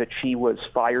time that she was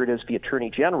fired as the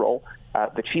Attorney General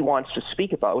that she wants to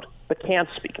speak about but can't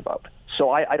speak about. So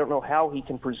I don't know how he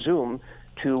can presume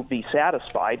to be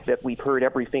satisfied that we've heard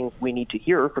everything we need to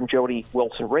hear from Jody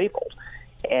Wilson-Raybould.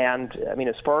 And, I mean,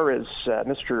 as far as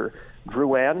Mr.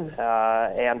 Drouin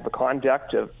and the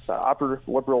conduct of upper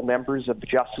Liberal members of the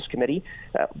Justice Committee,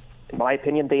 in my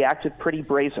opinion, they acted pretty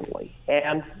brazenly.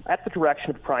 And at the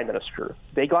direction of the Prime Minister,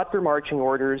 they got their marching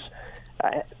orders.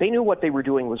 They knew what they were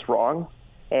doing was wrong.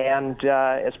 And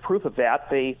as proof of that,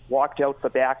 they walked out the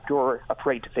back door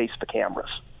afraid to face the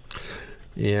cameras.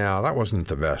 Yeah, that wasn't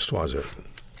the best, was it?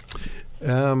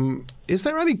 Is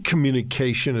there any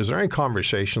communication, is there any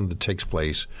conversation that takes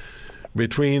place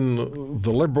between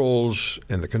the Liberals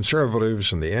and the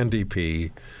Conservatives and the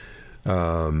NDP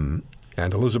and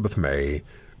Elizabeth May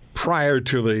prior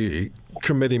to the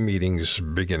committee meetings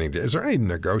beginning? Is there any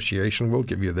negotiation? We'll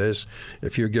give you this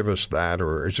if you give us that,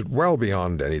 or is it well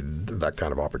beyond that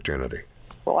kind of opportunity?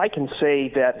 Well, I can say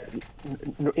that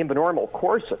in the normal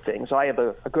course of things, I have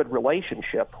a good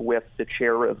relationship with the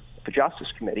chair of the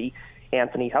Justice Committee,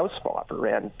 Anthony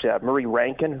Hausfather, and Murray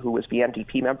Rankin, who is the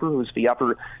NDP member, who's the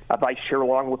upper vice chair,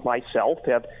 along with myself,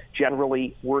 have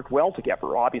generally worked well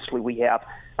together. Obviously, we have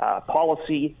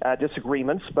policy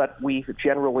disagreements, but we've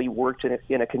generally worked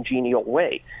in a congenial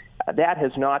way. That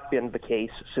has not been the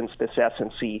case since this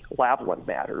SNC-Lavalin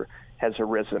matter has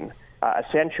arisen.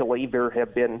 Essentially, there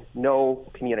have been no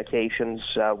communications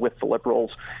with the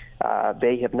Liberals.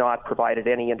 They have not provided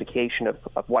any indication of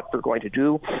what they're going to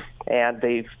do, and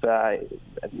they've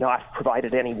not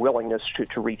provided any willingness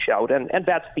to reach out. And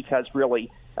that's because,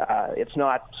 really, it's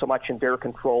not so much in their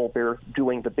control. They're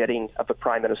doing the bidding of the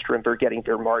Prime Minister, and they're getting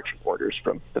their marching orders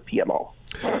from the PMO.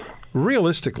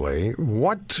 Realistically,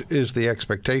 what is the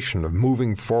expectation of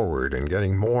moving forward and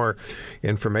getting more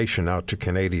information out to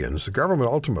Canadians? The government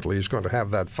ultimately is going to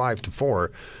have that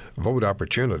 5-4 vote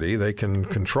opportunity. They can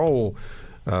control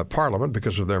Parliament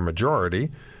because of their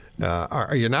majority.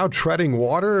 Are you now treading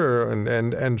water?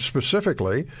 And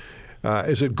specifically,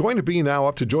 is it going to be now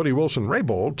up to Jody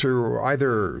Wilson-Raybould to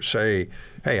either say,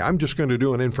 hey, I'm just going to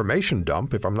do an information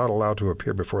dump if I'm not allowed to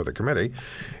appear before the committee?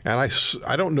 And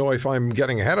I don't know if I'm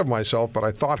getting ahead of myself, but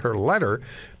I thought her letter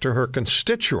to her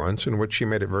constituents, in which she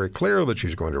made it very clear that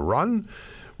she's going to run,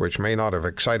 which may not have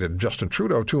excited Justin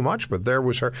Trudeau too much, but there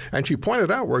was her. And she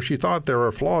pointed out where she thought there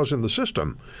were flaws in the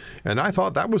system. And I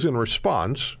thought that was in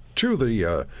response to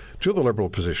the Liberal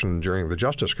position during the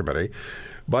Justice Committee.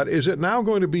 But is it now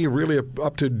going to be really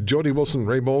up to Jody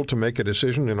Wilson-Raybould to make a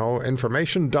decision,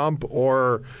 information dump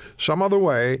or some other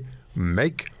way,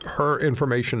 make her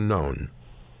information known?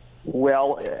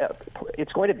 Well,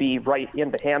 it's going to be right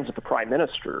in the hands of the Prime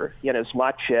Minister, in as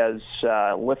much as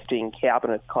lifting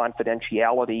cabinet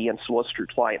confidentiality and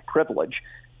solicitor-client privilege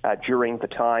during the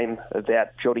time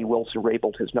that Jody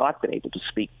Wilson-Raybould has not been able to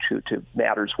speak to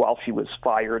matters while she was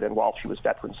fired and while she was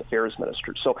Veterans Affairs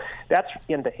Minister. So that's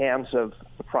in the hands of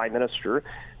the Prime Minister.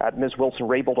 Ms.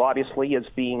 Wilson-Raybould obviously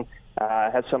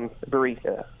has some very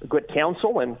good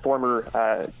counsel and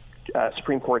former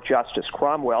Supreme Court Justice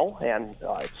Cromwell, and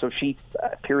so she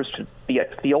appears to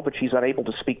feel that she's unable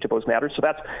to speak to those matters. So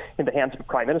that's in the hands of the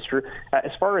Prime Minister.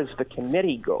 As far as the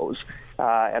committee goes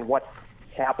and what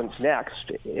happens next,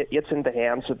 it's in the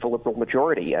hands of the Liberal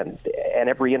majority, and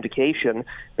every indication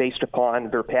based upon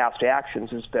their past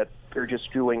actions is that they're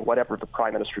just doing whatever the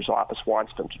Prime Minister's office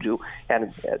wants them to do,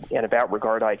 and in that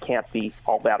regard I can't be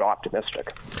all that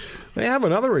optimistic. They have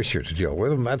another issue to deal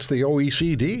with, and that's the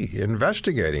OECD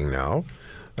investigating now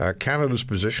Canada's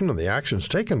position and the actions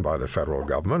taken by the federal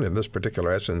government in this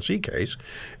particular SNC case.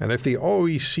 And if the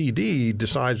OECD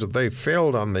decides that they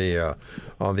failed on the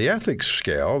ethics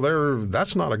scale,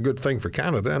 that's not a good thing for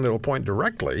Canada, and it'll point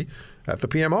directly at the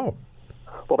PMO.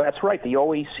 Well, that's right. The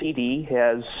OECD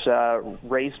has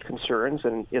raised concerns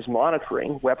and is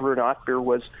monitoring whether or not there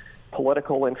was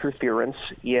political interference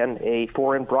in a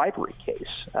foreign bribery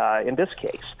case, in this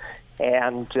case.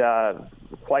 And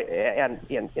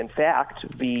in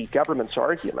fact, the government's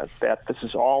argument that this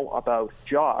is all about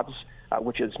jobs,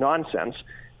 which is nonsense,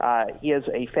 is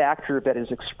a factor that is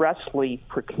expressly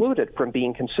precluded from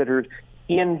being considered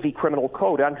in the criminal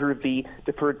code under the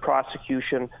deferred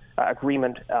prosecution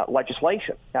agreement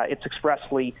legislation. It's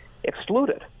expressly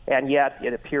excluded, and yet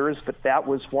it appears that that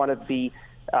was one of the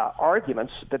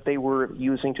arguments that they were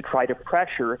using to try to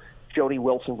pressure Jody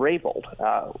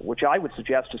Wilson-Raybould, which I would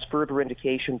suggest is further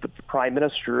indication that the Prime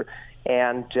Minister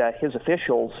and his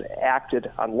officials acted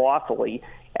unlawfully,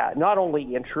 not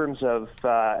only in terms of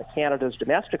Canada's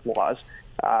domestic laws,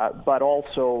 but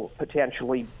also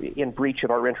potentially in breach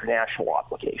of our international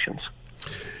obligations.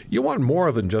 You want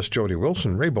more than just Jody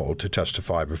Wilson-Raybould to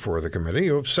testify before the committee.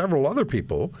 You have several other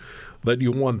people that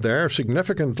you want there,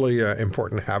 significantly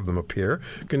important to have them appear.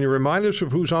 Can you remind us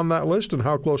of who's on that list, and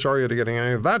how close are you to getting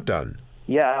any of that done?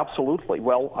 Yeah, absolutely.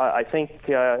 Well, I think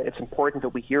it's important that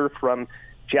we hear from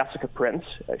Jessica Prince.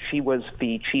 She was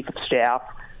the chief of staff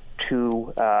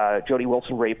to Jody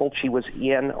Wilson-Raybould. She was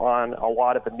in on a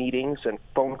lot of the meetings and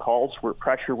phone calls where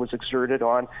pressure was exerted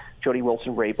on Jody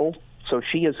Wilson-Raybould. So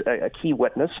she is a key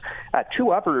witness.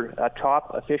 Two other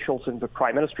top officials in the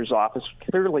Prime Minister's office,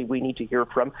 clearly we need to hear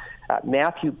from.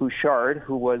 Matthew Bouchard,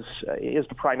 who is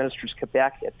the Prime Minister's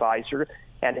Quebec advisor,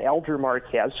 and Elder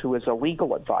Marquez, who is a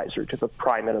legal advisor to the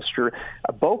Prime Minister.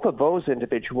 Both of those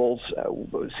individuals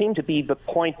seem to be the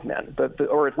point men,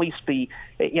 or at least the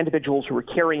individuals who are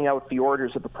carrying out the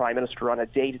orders of the Prime Minister on a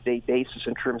day-to-day basis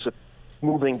in terms of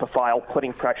moving the file,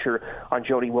 putting pressure on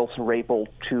Jody Wilson-Raybould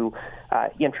to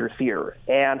interfere.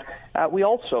 And we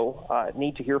also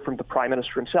need to hear from the Prime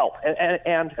Minister himself,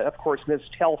 and of course, Ms.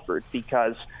 Telford,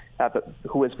 because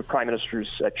who is the Prime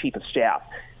Minister's chief of staff.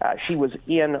 She was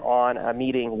in on a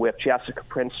meeting with Jessica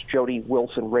Prince, Jody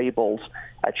Wilson-Raybould's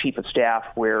chief of staff,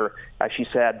 where she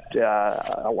said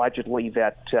allegedly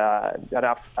that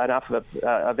enough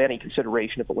of any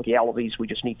consideration of the legalities, we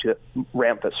just need to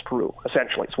ramp this through.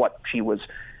 Essentially, it's what she was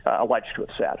alleged to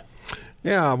have said.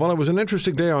 Yeah, well, it was an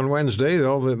interesting day on Wednesday,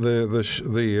 though.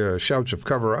 The shouts of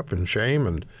cover-up and shame,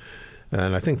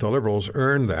 and I think the Liberals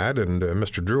earned that, and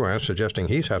Mr. Drouin suggesting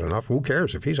he's had enough. Who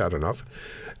cares if he's had enough?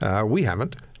 We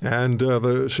haven't. And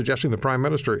suggesting the Prime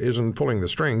Minister isn't pulling the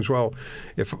strings. Well,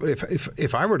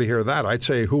 if I were to hear that, I'd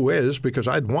say who is, because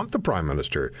I'd want the Prime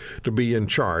Minister to be in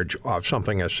charge of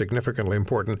something as significantly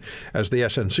important as the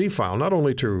SNC file, not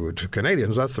only to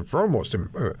Canadians. That's the foremost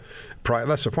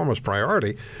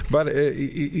priority. But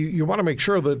you want to make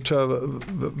sure that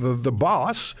the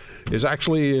boss is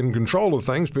actually in control of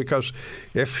things, because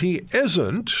if he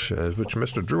isn't, which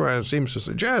Mr. Drouin seems to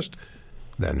suggest,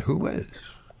 then who is?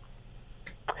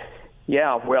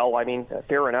 Yeah, well, I mean,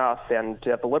 fair enough. And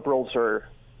the Liberals are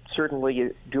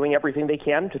certainly doing everything they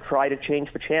can to try to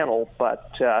change the channel,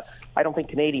 but I don't think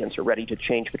Canadians are ready to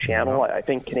change the channel. No. I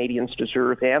think Canadians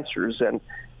deserve answers, and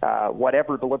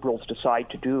whatever the Liberals decide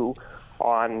to do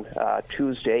on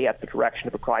Tuesday at the direction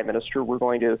of the Prime Minister, we're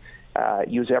going to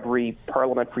use every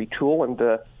parliamentary tool in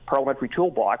the parliamentary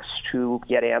toolbox to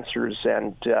get answers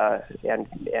and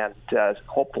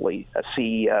hopefully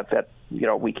see that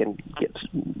we can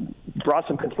draw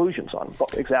some conclusions on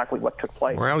exactly what took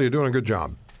place. Well, you're doing a good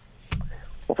job.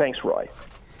 Well, thanks, Roy.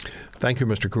 Thank you,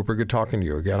 Mr. Cooper. Good talking to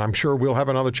you again. I'm sure we'll have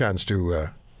another chance to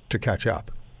catch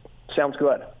up. Sounds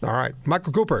good. All right.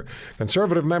 Michael Cooper,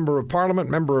 Conservative Member of Parliament,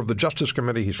 member of the Justice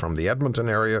Committee. He's from the Edmonton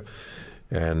area.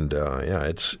 And,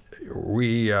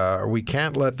 we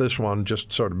can't let this one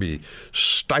just sort of be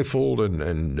stifled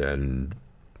and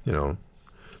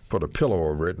put a pillow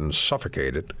over it and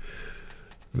suffocate it.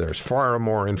 There's far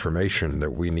more information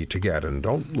that we need to get, and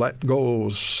don't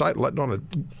lose sight of the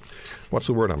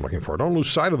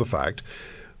fact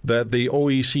that the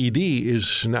OECD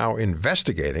is now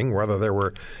investigating whether there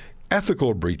were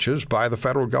ethical breaches by the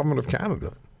federal government of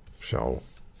Canada. So,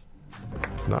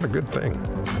 not a good thing.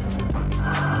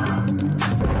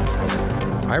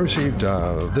 I received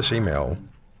this email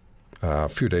a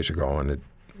few days ago, and it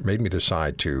made me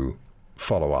decide to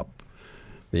follow up.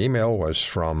 The email was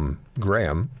from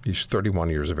Graham. He's 31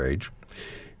 years of age.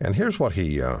 And here's what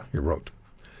he wrote.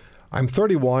 I'm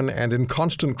 31 and in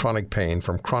constant chronic pain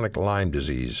from chronic Lyme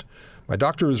disease. My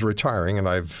doctor is retiring, and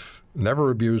I've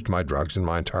never abused my drugs in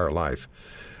my entire life.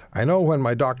 I know when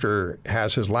my doctor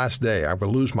has his last day, I will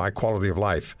lose my quality of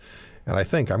life, and I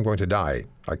think I'm going to die.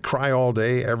 I cry all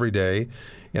day, every day,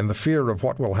 in the fear of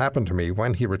what will happen to me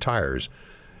when he retires.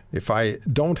 If I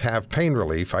don't have pain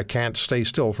relief, I can't stay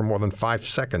still for more than 5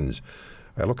 seconds.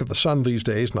 I look at the sun these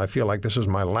days, and I feel like this is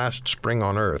my last spring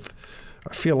on earth.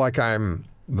 I feel like I'm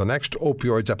the next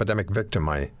opioids epidemic victim.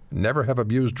 I never have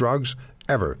abused drugs,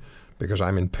 ever, because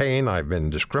I'm in pain. I've been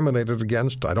discriminated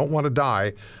against. I don't want to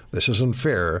die. This isn't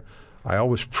fair. I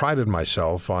always prided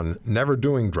myself on never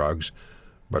doing drugs,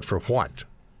 but for what?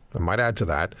 I might add to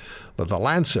that the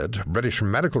Lancet British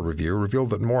Medical Review revealed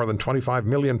that more than 25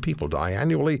 million people die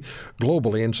annually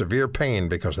globally in severe pain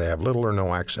because they have little or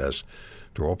no access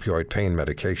to opioid pain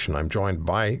medication. I'm joined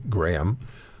by Graham,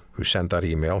 who sent that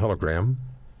email. Hello, Graham.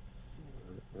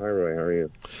 Hi, Roy. How are you?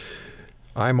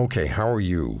 I'm okay. How are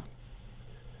you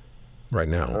right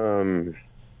now?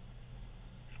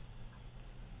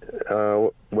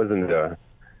 Wasn't the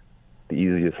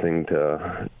easiest thing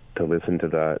to listen to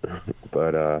that,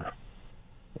 but I'm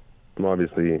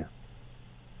obviously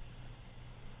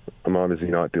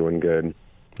not doing good.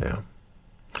 Yeah,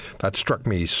 that struck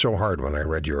me so hard when I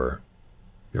read your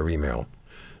email.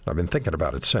 I've been thinking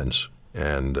about it since,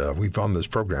 and we've on this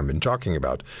program been talking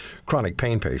about chronic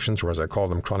pain patients, or as I call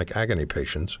them, chronic agony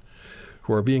patients,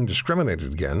 who are being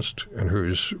discriminated against and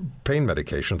whose pain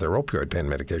medications, their opioid pain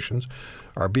medications,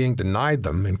 are being denied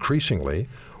them increasingly,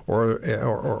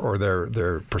 or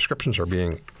their prescriptions are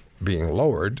being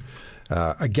lowered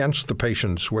against the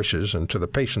patient's wishes and to the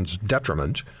patient's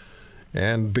detriment,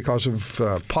 and because of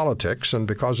politics and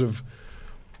because of,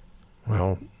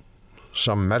 well,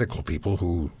 some medical people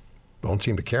who don't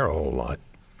seem to care a whole lot.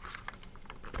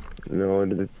 No,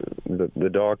 the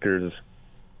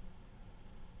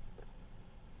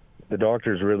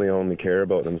doctors really only care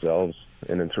about themselves,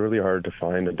 and it's really hard to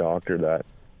find a doctor that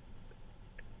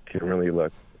can really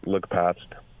look past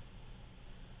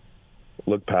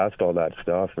all that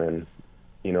stuff. And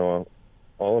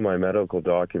all of my medical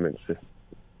documents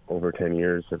over 10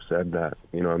 years have said that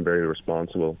I'm very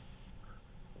responsible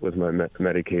with my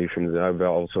medications. I've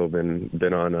also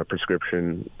been on a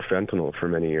prescription fentanyl for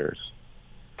many years,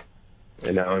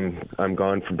 and now I'm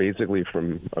gone from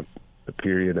a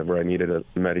period of where I needed a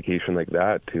medication like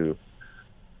that to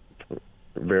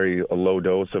a low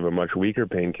dose of a much weaker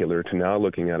painkiller to now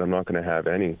looking at I'm not going to have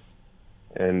any.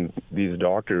 And these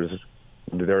doctors,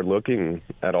 they're looking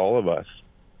at all of us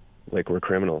like we're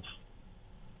criminals.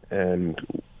 And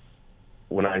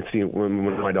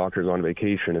when my doctor's on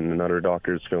vacation and another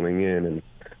doctor's filling in,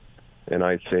 and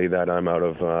I say that I'm out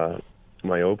of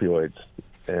my opioids,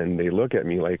 and they look at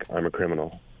me like I'm a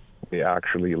criminal. They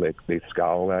actually, like, they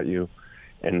scowl at you,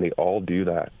 and they all do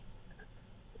that.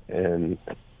 And,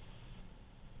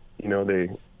 you know,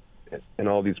 and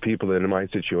all these people that are in my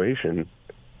situation,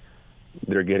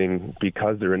 they're getting,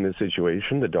 because they're in this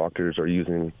situation, the doctors are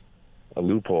using a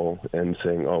loophole and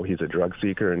saying, oh, he's a drug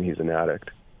seeker and he's an addict.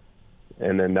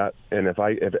 And then if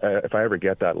I ever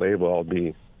get that label, I'll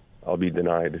be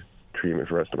denied treatment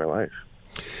for the rest of my life.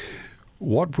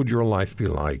 What would your life be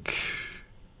like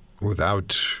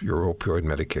without your opioid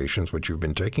medications, which you've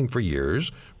been taking for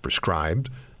years, prescribed,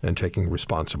 and taking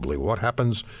responsibly? What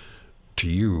happens to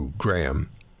you, Graham,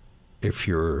 if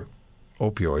your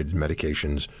opioid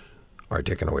medications are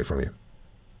taken away from you?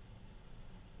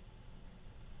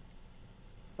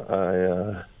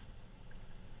 I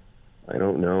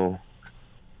don't know.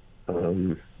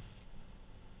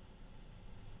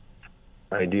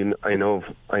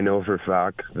 I know for a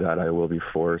fact that I will be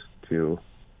forced to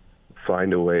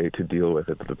find a way to deal with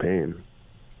the pain,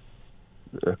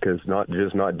 because not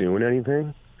doing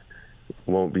anything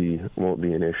won't be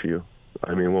an issue.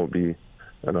 I mean, it won't be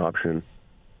an option.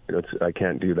 I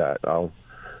can't do that.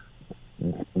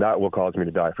 That will cause me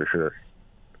to die for sure.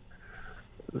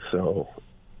 So,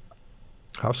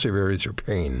 how severe is your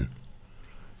pain,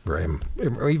 Graham?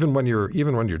 Even when you're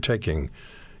taking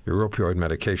your opioid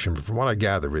medication, from what I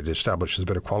gather, it establishes a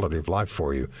bit of quality of life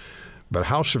for you. But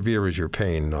how severe is your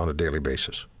pain on a daily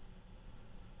basis?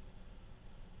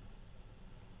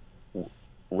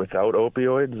 Without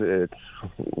opioids, it's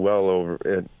well over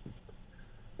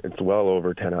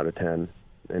 10 out of 10,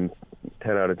 and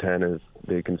 10 out of 10 is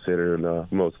they consider the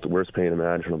worst pain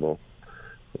imaginable.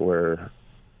 Where,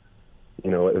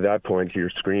 at that point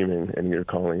you're screaming and you're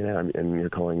calling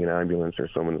an ambulance, or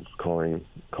someone's calling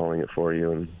it for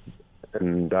you,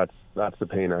 and that's the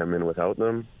pain I'm in without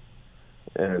them.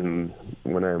 And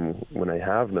when I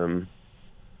have them,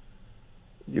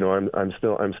 I'm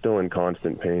still in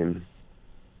constant pain.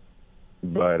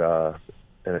 But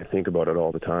and I think about it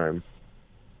all the time.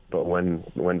 But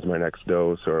when's my next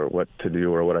dose, or what to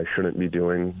do, or what I shouldn't be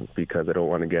doing, because I don't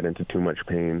want to get into too much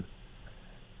pain.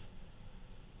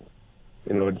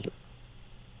 With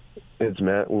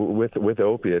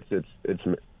opiates,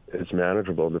 it's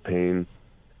manageable. The pain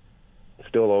is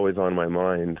still always on my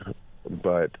mind,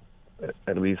 but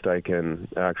at least I can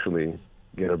actually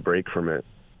get a break from it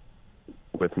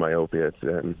with my opiates.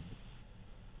 And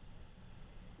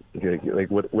like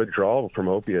withdrawal from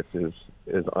opiates is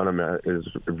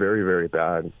very, very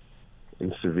bad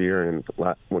and severe, and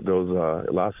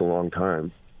it lasts a long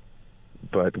time.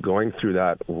 But going through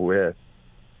that with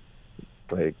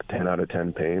like 10 out of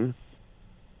 10 pain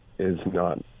is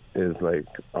like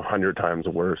 100 times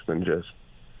worse than just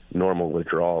normal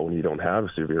withdrawal when you don't have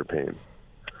severe pain.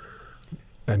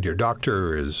 And your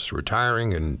doctor is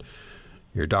retiring, and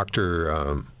your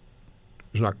doctor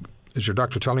is your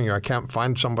doctor telling you, I can't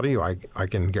find somebody who I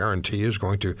can guarantee is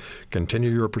going to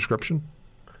continue your prescription?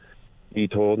 He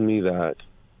told me that.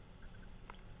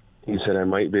 He said, I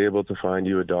might be able to find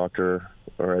you a doctor,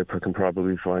 or I can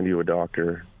probably find you a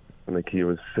doctor. And like, he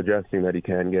was suggesting that he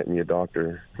can get me a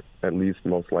doctor, at least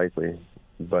most likely.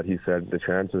 But he said the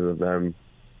chances of them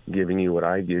giving you what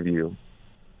I give you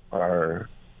are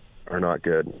not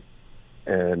good.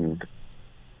 And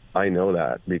I know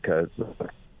that because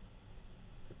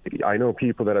I know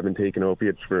people that have been taking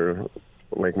opiates for,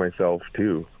 like myself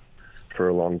too, for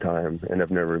a long time, and have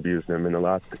never abused them. In the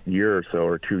last year or so,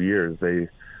 or 2 years, they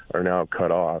are now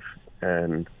cut off,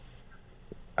 and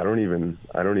I don't even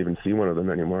see one of them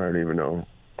anymore. I don't even know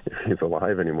if he's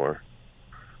alive anymore.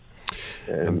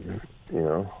 And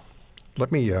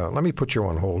Let me put you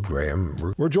on hold,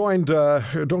 Graham. We're joined.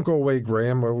 Don't go away,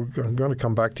 Graham. We're going to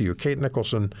come back to you. Kate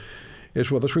Nicholson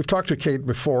is with us. We've talked to Kate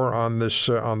before on this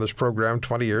program.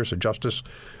 20 years, a Justice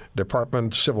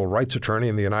Department civil rights attorney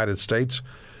in the United States.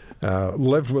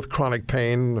 Lived with chronic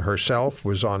pain herself.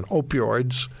 Was on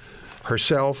opioids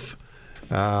herself,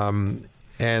 and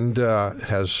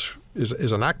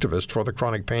is an activist for the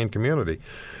chronic pain community.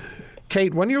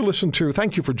 Kate, when you listen to,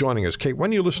 thank you for joining us, Kate.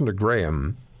 When you listen to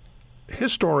Graham,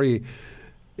 his story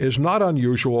is not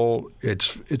unusual.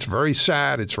 It's very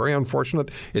sad. It's very unfortunate.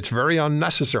 It's very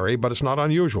unnecessary, but it's not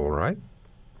unusual, right?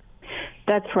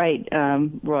 That's right,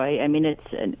 Roy. I mean,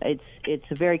 it's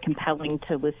very compelling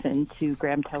to listen to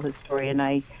Graham tell his story, and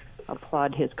I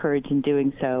applaud his courage in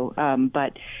doing so.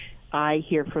 But I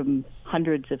hear from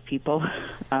hundreds of people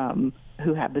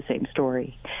who have the same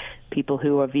story. People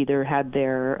who have either had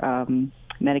their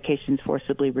medications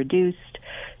forcibly reduced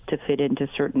to fit into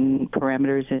certain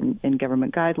parameters in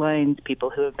government guidelines, people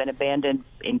who have been abandoned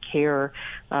in care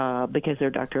because their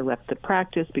doctor left the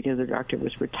practice, because their doctor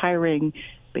was retiring,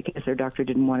 because their doctor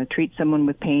didn't want to treat someone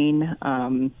with pain,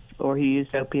 or who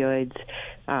used opioids.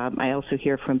 I also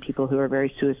hear from people who are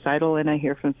very suicidal, and I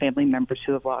hear from family members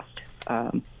who have lost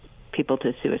people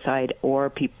to suicide, or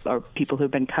people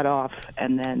who've been cut off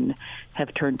and then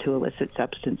have turned to illicit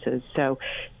substances. So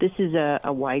this is a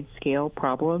wide-scale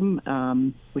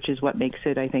problem, which is what makes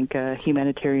it, I think, a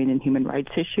humanitarian and human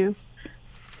rights issue.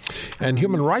 And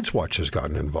Human Rights Watch has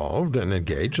gotten involved and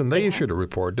engaged, and they issued a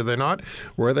report, do they not,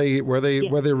 where they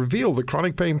reveal that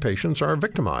chronic pain patients are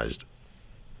victimized.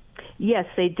 Yes,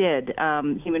 they did.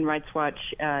 Human Rights Watch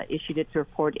issued its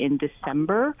report in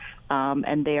December,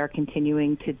 and they are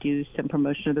continuing to do some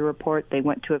promotion of the report. They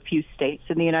went to a few states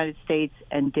in the United States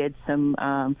and did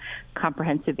some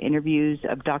comprehensive interviews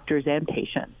of doctors and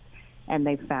patients, and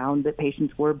they found that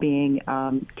patients were being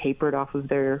tapered off of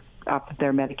their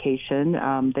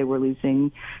medication. They were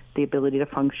losing the ability to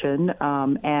function,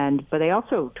 but they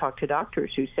also talked to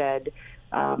doctors who said,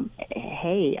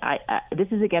 hey, this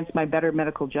is against my better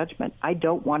medical judgment. I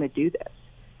don't want to do this,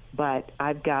 but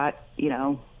I've got,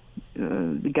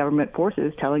 the government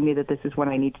forces telling me that this is what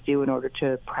I need to do in order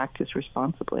to practice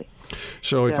responsibly.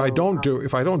 So if I don't do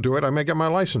it, I may get my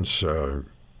license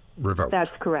revoked.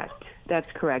 That's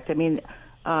correct. I mean,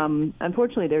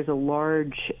 unfortunately, there's a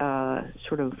large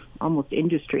sort of almost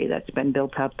industry that's been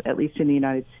built up, at least in the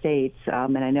United States,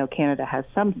 and I know Canada has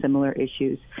some similar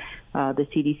issues. The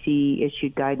CDC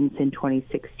issued guidance in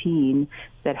 2016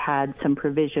 that had some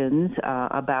provisions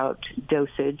about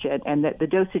dosage, and that the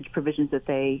dosage provisions that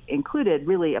they included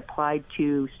really applied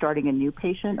to starting a new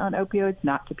patient on opioids,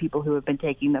 not to people who have been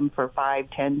taking them for 5,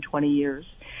 10, 20 years.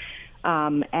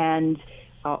 And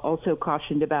also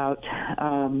cautioned about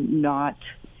not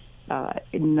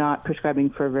prescribing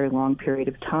for a very long period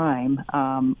of time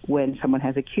when someone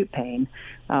has acute pain.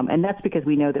 And that's because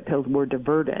we know that pills were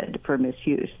diverted for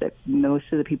misuse, that most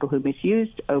of the people who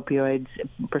misused opioids,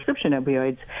 prescription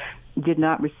opioids, did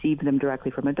not receive them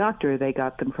directly from a doctor. They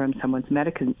got them from someone's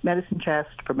medicine chest,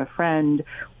 from a friend,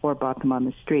 or bought them on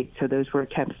the street. So those were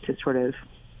attempts to sort of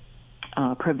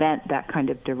prevent that kind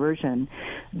of diversion.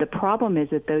 The problem is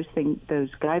that those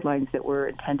guidelines that were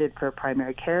intended for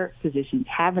primary care physicians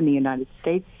have in the United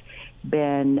States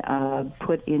been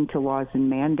put into laws and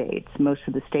mandates. Most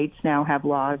of the states now have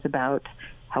laws about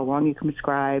how long you can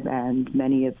prescribe, and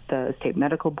many of the state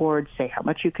medical boards say how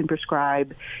much you can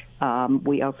prescribe.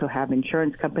 We also have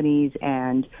insurance companies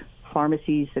and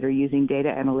pharmacies that are using data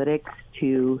analytics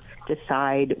to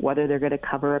decide whether they're going to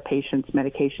cover a patient's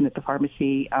medication at the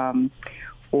pharmacy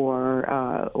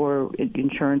or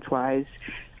insurance-wise.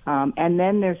 And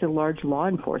then there's a large law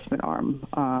enforcement arm,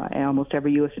 and almost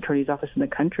every U.S. Attorney's office in the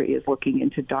country is looking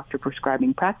into doctor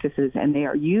prescribing practices, and they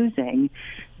are using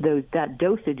that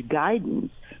dosage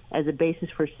guidance as a basis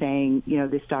for saying,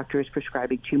 this doctor is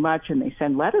prescribing too much, and they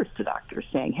send letters to doctors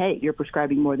saying, hey, you're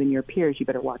prescribing more than your peers, you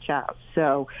better watch out.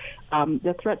 So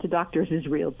the threat to doctors is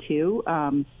real too,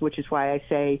 which is why I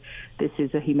say this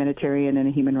is a humanitarian and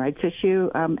a human rights issue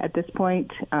at this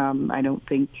point. I don't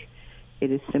think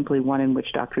it is simply one in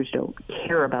which doctors don't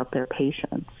care about their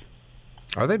patients.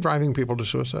 Are they driving people to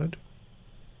suicide?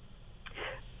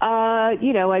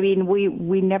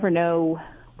 We never know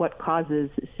what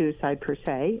causes suicide per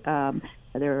se.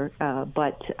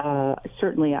 But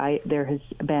certainly there has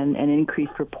been an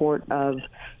increased report of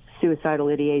suicidal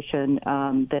ideation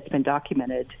that's been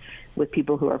documented with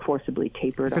people who are forcibly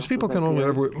tapered. Because people can only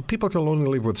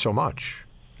live with so much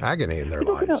agony in their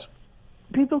lives.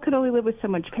 People can only live with so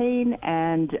much pain,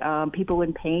 and people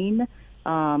in pain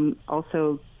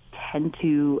also tend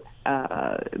to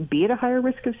be at a higher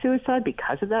risk of suicide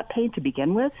because of that pain to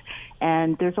begin with.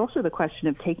 And there's also the question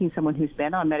of taking someone who's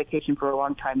been on medication for a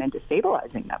long time and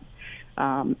destabilizing them.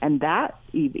 And that,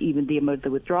 even the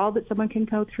withdrawal that someone can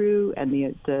go through, and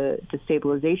the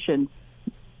destabilization,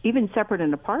 even separate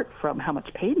and apart from how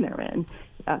much pain they're in,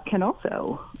 can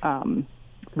also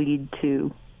lead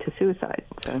to suicide.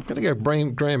 So. I'm going to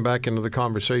get Graham back into the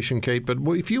conversation, Kate, but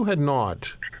if you had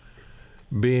not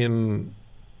been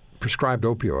prescribed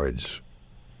opioids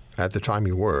at the time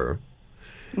you were,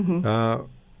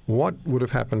 what would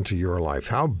have happened to your life?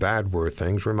 How bad were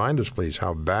things? Remind us, please,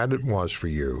 how bad it was for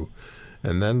you,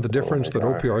 and then the difference that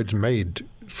opioids made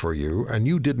for you, and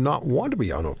you did not want to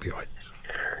be on opioids.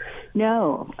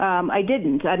 No, I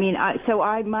didn't. I mean,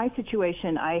 my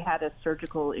situation, I had a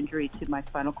surgical injury to my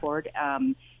spinal cord,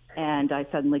 and I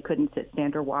suddenly couldn't sit,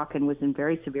 stand, or walk, and was in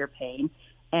very severe pain.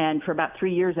 And for about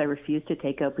 3 years, I refused to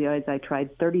take opioids. I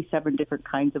tried 37 different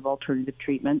kinds of alternative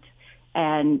treatment,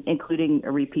 and including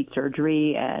a repeat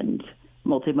surgery and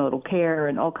multimodal care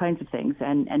and all kinds of things,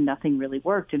 and nothing really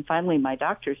worked. And finally, my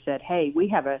doctor said, hey, we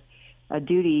have a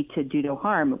duty to do no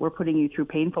harm. We're putting you through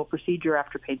painful procedure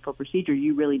after painful procedure.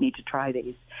 You really need to try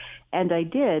these. And I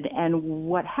did. And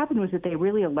what happened was that they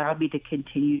really allowed me to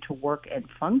continue to work and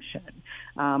function.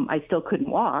 I still couldn't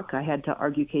walk. I had to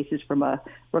argue cases from a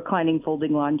reclining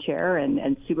folding lawn chair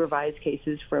and supervise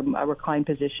cases from a reclined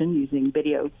position using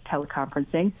video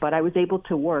teleconferencing. But I was able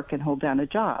to work and hold down a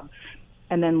job.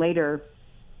 And then later,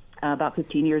 about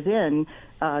 15 years in,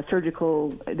 there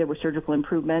were surgical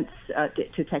improvements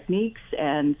to techniques,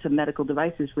 and some medical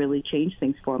devices really changed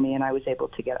things for me, and I was able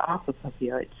to get off of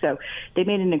opioids. So they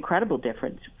made an incredible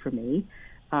difference for me,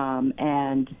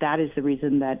 and that is the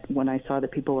reason that when I saw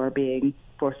that people were being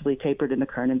forcibly tapered in the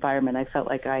current environment, I felt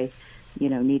like I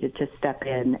needed to step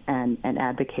in and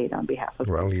advocate on behalf of.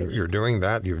 Well, you're doing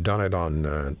that. You've done it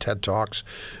on TED Talks.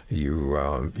 You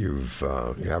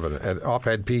have an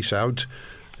op-ed piece out.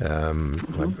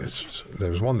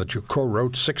 There's one that you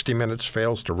co-wrote, 60 Minutes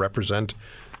Fails to Represent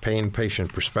Pain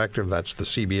Patient Perspective. That's the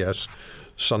CBS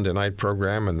Sunday night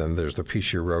program. And then there's the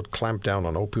piece you wrote, Clamp Down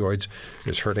on Opioids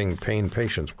is Hurting Pain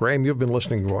Patients. Graham, you've been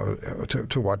listening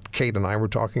to what Kate and I were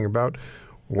talking about.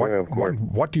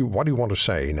 What do you want to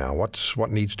say now? What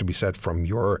needs to be said from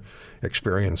your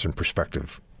experience and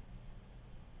perspective?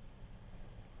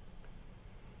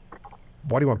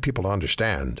 What do you want people to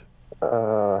understand?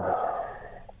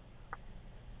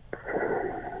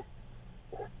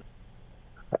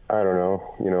 I don't know.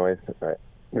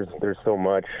 There's so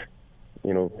much.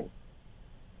 People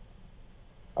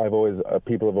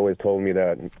have always told me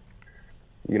that,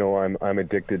 I'm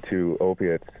addicted to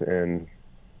opiates, and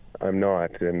I'm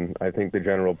not. And I think the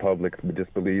general public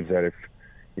just believes that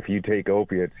if you take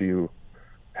opiates, you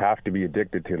have to be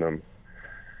addicted to them.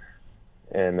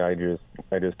 And I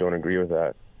just don't agree with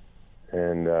that.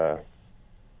 And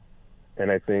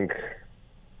I think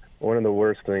one of the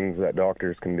worst things that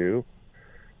doctors can do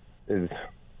is,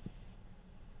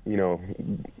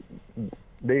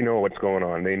 they know what's going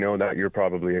on. They know that you're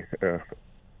probably a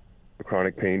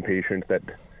chronic pain patient that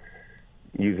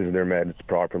uses their meds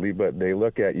properly, but they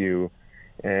look at you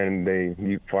and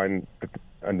you find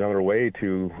another way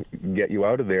to get you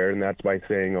out of there, and that's by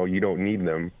saying, oh, you don't need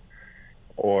them,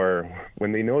 or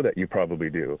when they know that you probably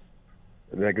do.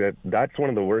 Like that's one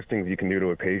of the worst things you can do to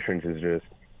a patient is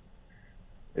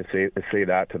say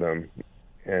that to them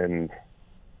and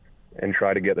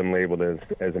try to get them labeled as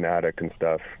an addict and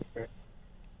stuff.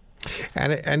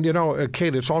 And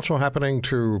Kate, it's also happening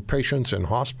to patients in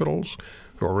hospitals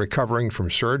who are recovering from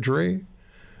surgery.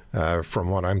 From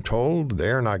what I'm told,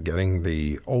 they're not getting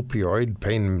the opioid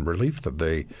pain relief that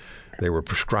they were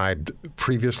prescribed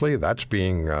previously. That's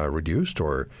being reduced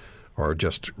or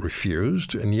just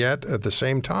refused. And yet, at the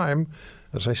same time,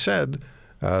 as I said,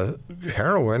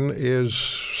 heroin is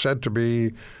said to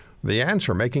be the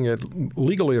answer. Making it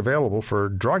legally available for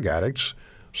drug addicts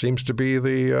seems to be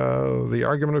the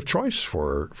argument of choice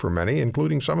for many,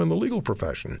 including some in the legal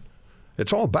profession.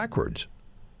 It's all backwards.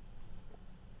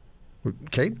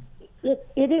 Kate?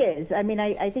 It is. I mean,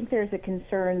 I think there's a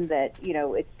concern that,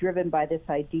 it's driven by this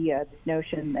idea, this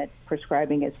notion that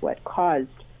prescribing is what caused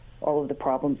all of the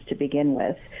problems to begin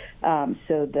with.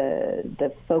 So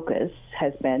the focus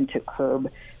has been to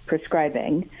curb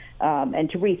prescribing and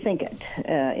to rethink it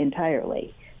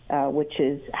entirely, which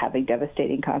is having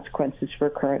devastating consequences for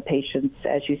current patients,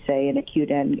 as you say, in acute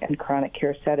and chronic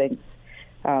care settings.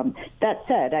 That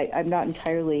said, I'm not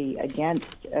entirely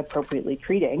against appropriately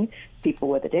treating people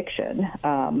with addiction.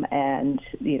 And,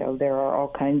 there are all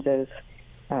kinds of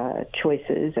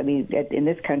choices. I mean, in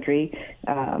this country,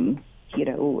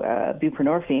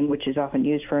 buprenorphine, which is often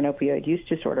used for an opioid use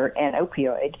disorder, and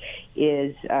opioid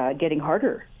is getting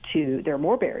harder there are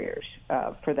more barriers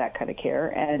for that kind of care.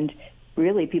 And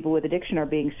really, people with addiction are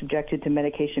being subjected to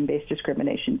medication-based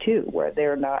discrimination, too, where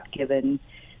they're not given,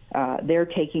 they're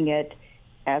taking it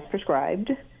as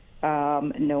prescribed,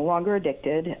 no longer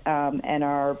addicted, and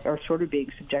are sort of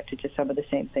being subjected to some of the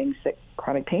same things that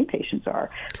chronic pain patients are,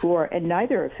 and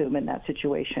neither of whom in that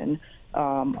situation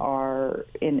are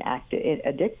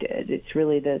addicted. It's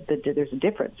really there's a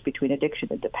difference between addiction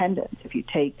and dependence. If you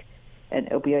take an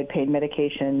opioid pain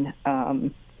medication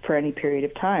for any period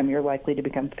of time, you're likely to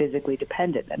become physically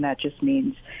dependent, and that just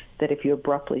means that if you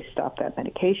abruptly stop that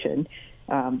medication,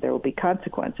 there will be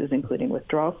consequences, including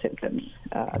withdrawal symptoms.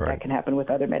 That can happen with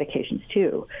other medications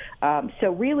too.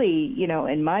 So really,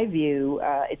 in my view,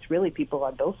 it's really people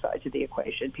on both sides of the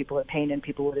equation, people in pain and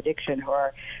people with addiction who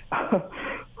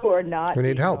are not who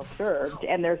need help well-served.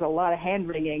 And there's a lot of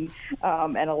hand-wringing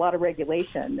and a lot of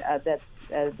regulation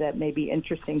that may be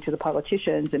interesting to the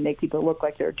politicians and make people look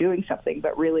like they're doing something,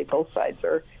 but really both sides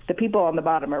are, the people on the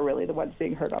bottom are really the ones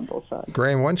being hurt on both sides.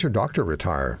 Graham, when's your doctor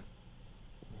retire?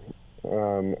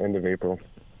 End of April.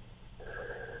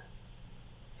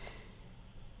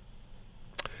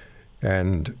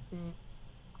 And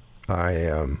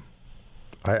I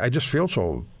just feel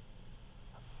so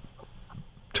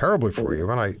terribly for you.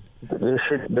 And there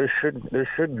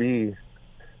should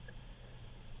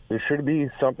be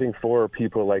something for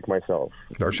people like myself.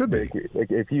 There should be.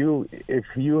 If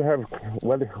you have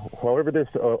however this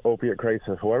opiate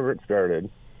crisis, however it started,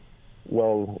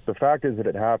 well, the fact is that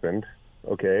it happened.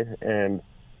 Okay, and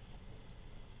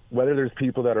whether there's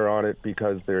people that are on it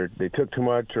because they took too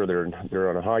much, or they're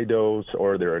on a high dose,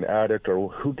 or they're an addict, or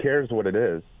who cares what it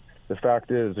is, the fact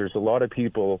is there's a lot of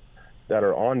people that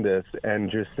are on this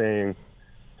and just saying,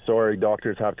 sorry,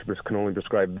 doctors can only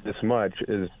prescribe this much,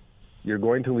 is you're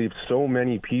going to leave so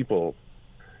many people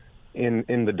in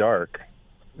the dark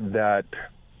that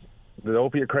the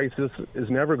opiate crisis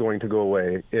is never going to go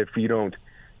away if you don't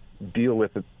deal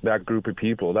with that group of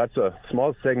people. That's a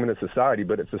small segment of society,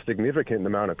 but it's a significant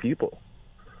amount of people.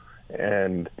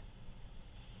 And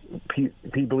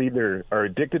people either are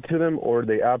addicted to them or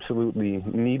they absolutely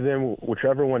need them,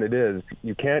 whichever one it is.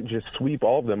 You can't just sweep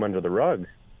all of them under the rug.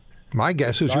 My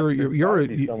guess is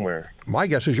my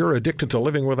guess is you're addicted to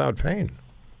living without pain.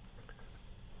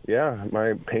 Yeah,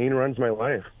 my pain runs my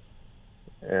life.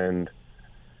 And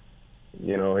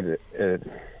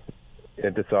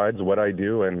it decides what I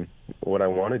do and what I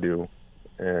want to do.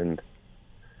 And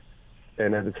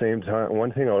at the same time,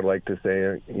 one thing I would like to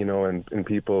say, and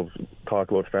people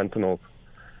talk about fentanyl,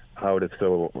 how it's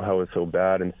so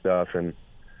bad and stuff. And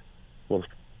well,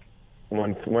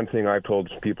 one thing I've told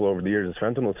people over the years is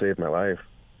fentanyl saved my life.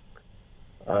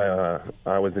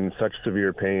 I was in such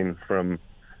severe pain from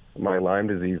my Lyme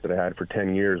disease that I had for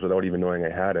 10 years without even knowing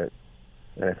I had it.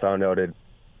 And I found out at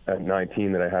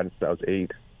 19 that I had it since I was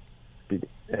 8.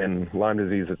 And Lyme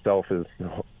disease itself is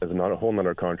not a whole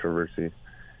nother controversy,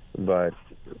 but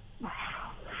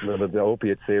the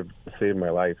opiates saved my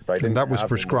life. If I didn't, and that was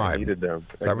prescribed. I needed them.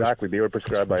 Exactly, they were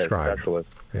prescribed by a specialist.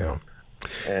 Yeah,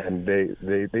 and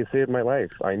they saved my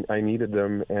life. I needed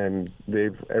them, and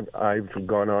I've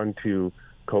gone on to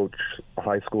coach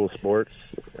high school sports,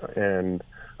 and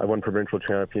I won provincial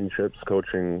championships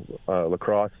coaching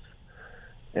lacrosse.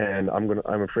 And I'm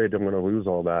afraid I'm gonna lose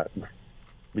all that,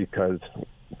 because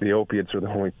the opiates are the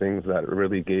only things that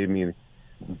really gave me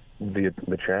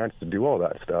the chance to do all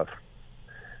that stuff.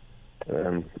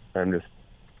 I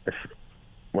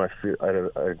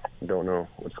don't know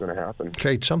what's going to happen.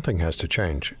 Kate, something has to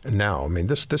change now. I mean,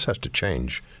 this has to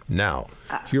change now.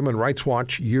 Human Rights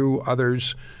Watch, you,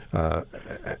 others,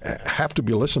 have to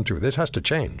be listened to. This has to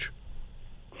change.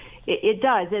 It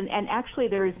does, and actually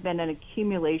there has been an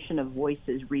accumulation of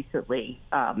voices recently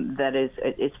that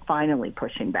is finally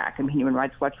pushing back. I mean, Human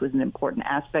Rights Watch was an important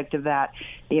aspect of that.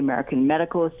 The American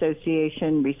Medical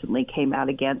Association recently came out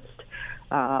against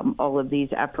all of these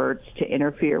efforts to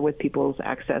interfere with people's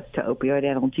access to opioid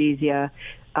analgesia.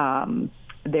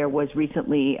 There was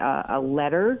recently a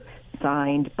letter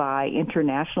signed by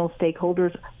international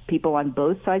stakeholders, people on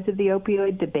both sides of the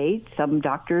opioid debate, some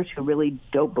doctors who really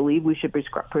don't believe we should be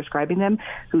prescribing them,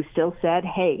 who still said,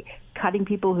 hey, cutting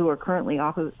people who are currently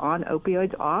on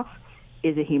opioids off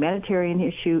is a humanitarian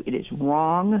issue. It is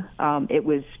wrong. It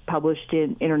was published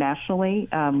internationally,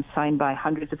 signed by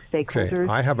hundreds of stakeholders.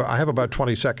 Okay, I have about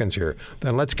 20 seconds here.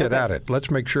 Then let's get at it. Let's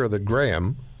make sure that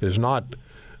Graham is not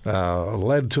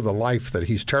led to the life that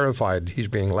he's terrified he's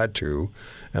being led to,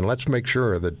 and let's make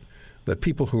sure that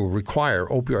people who require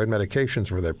opioid medications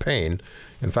for their pain,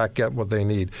 in fact, get what they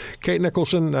need. Kate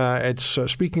Nicholson, it's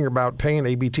Speaking About Pain,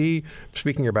 ABT,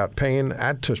 Speaking About Pain,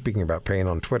 Speaking About Pain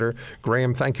on Twitter.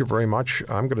 Graham, thank you very much.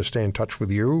 I'm going to stay in touch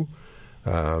with you.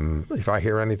 If I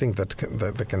hear anything that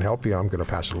can help you, I'm going to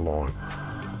pass it along.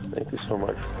 Thank you so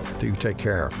much. Do you take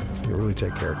care. You really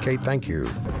take care. Kate, thank you,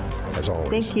 as always.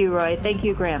 Thank you, Roy. Thank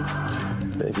you, Graham.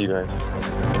 Thank you, guys.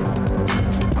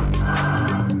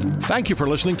 Thank you for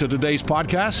listening to today's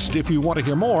podcast. If you want to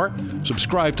hear more,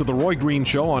 subscribe to The Roy Green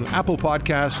Show on Apple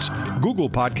Podcasts, Google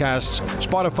Podcasts,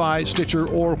 Spotify, Stitcher,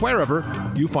 or wherever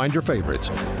you find your favorites.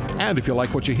 And if you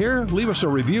like what you hear, leave us a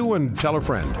review and tell a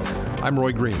friend. I'm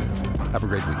Roy Green. Have a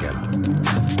great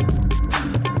weekend.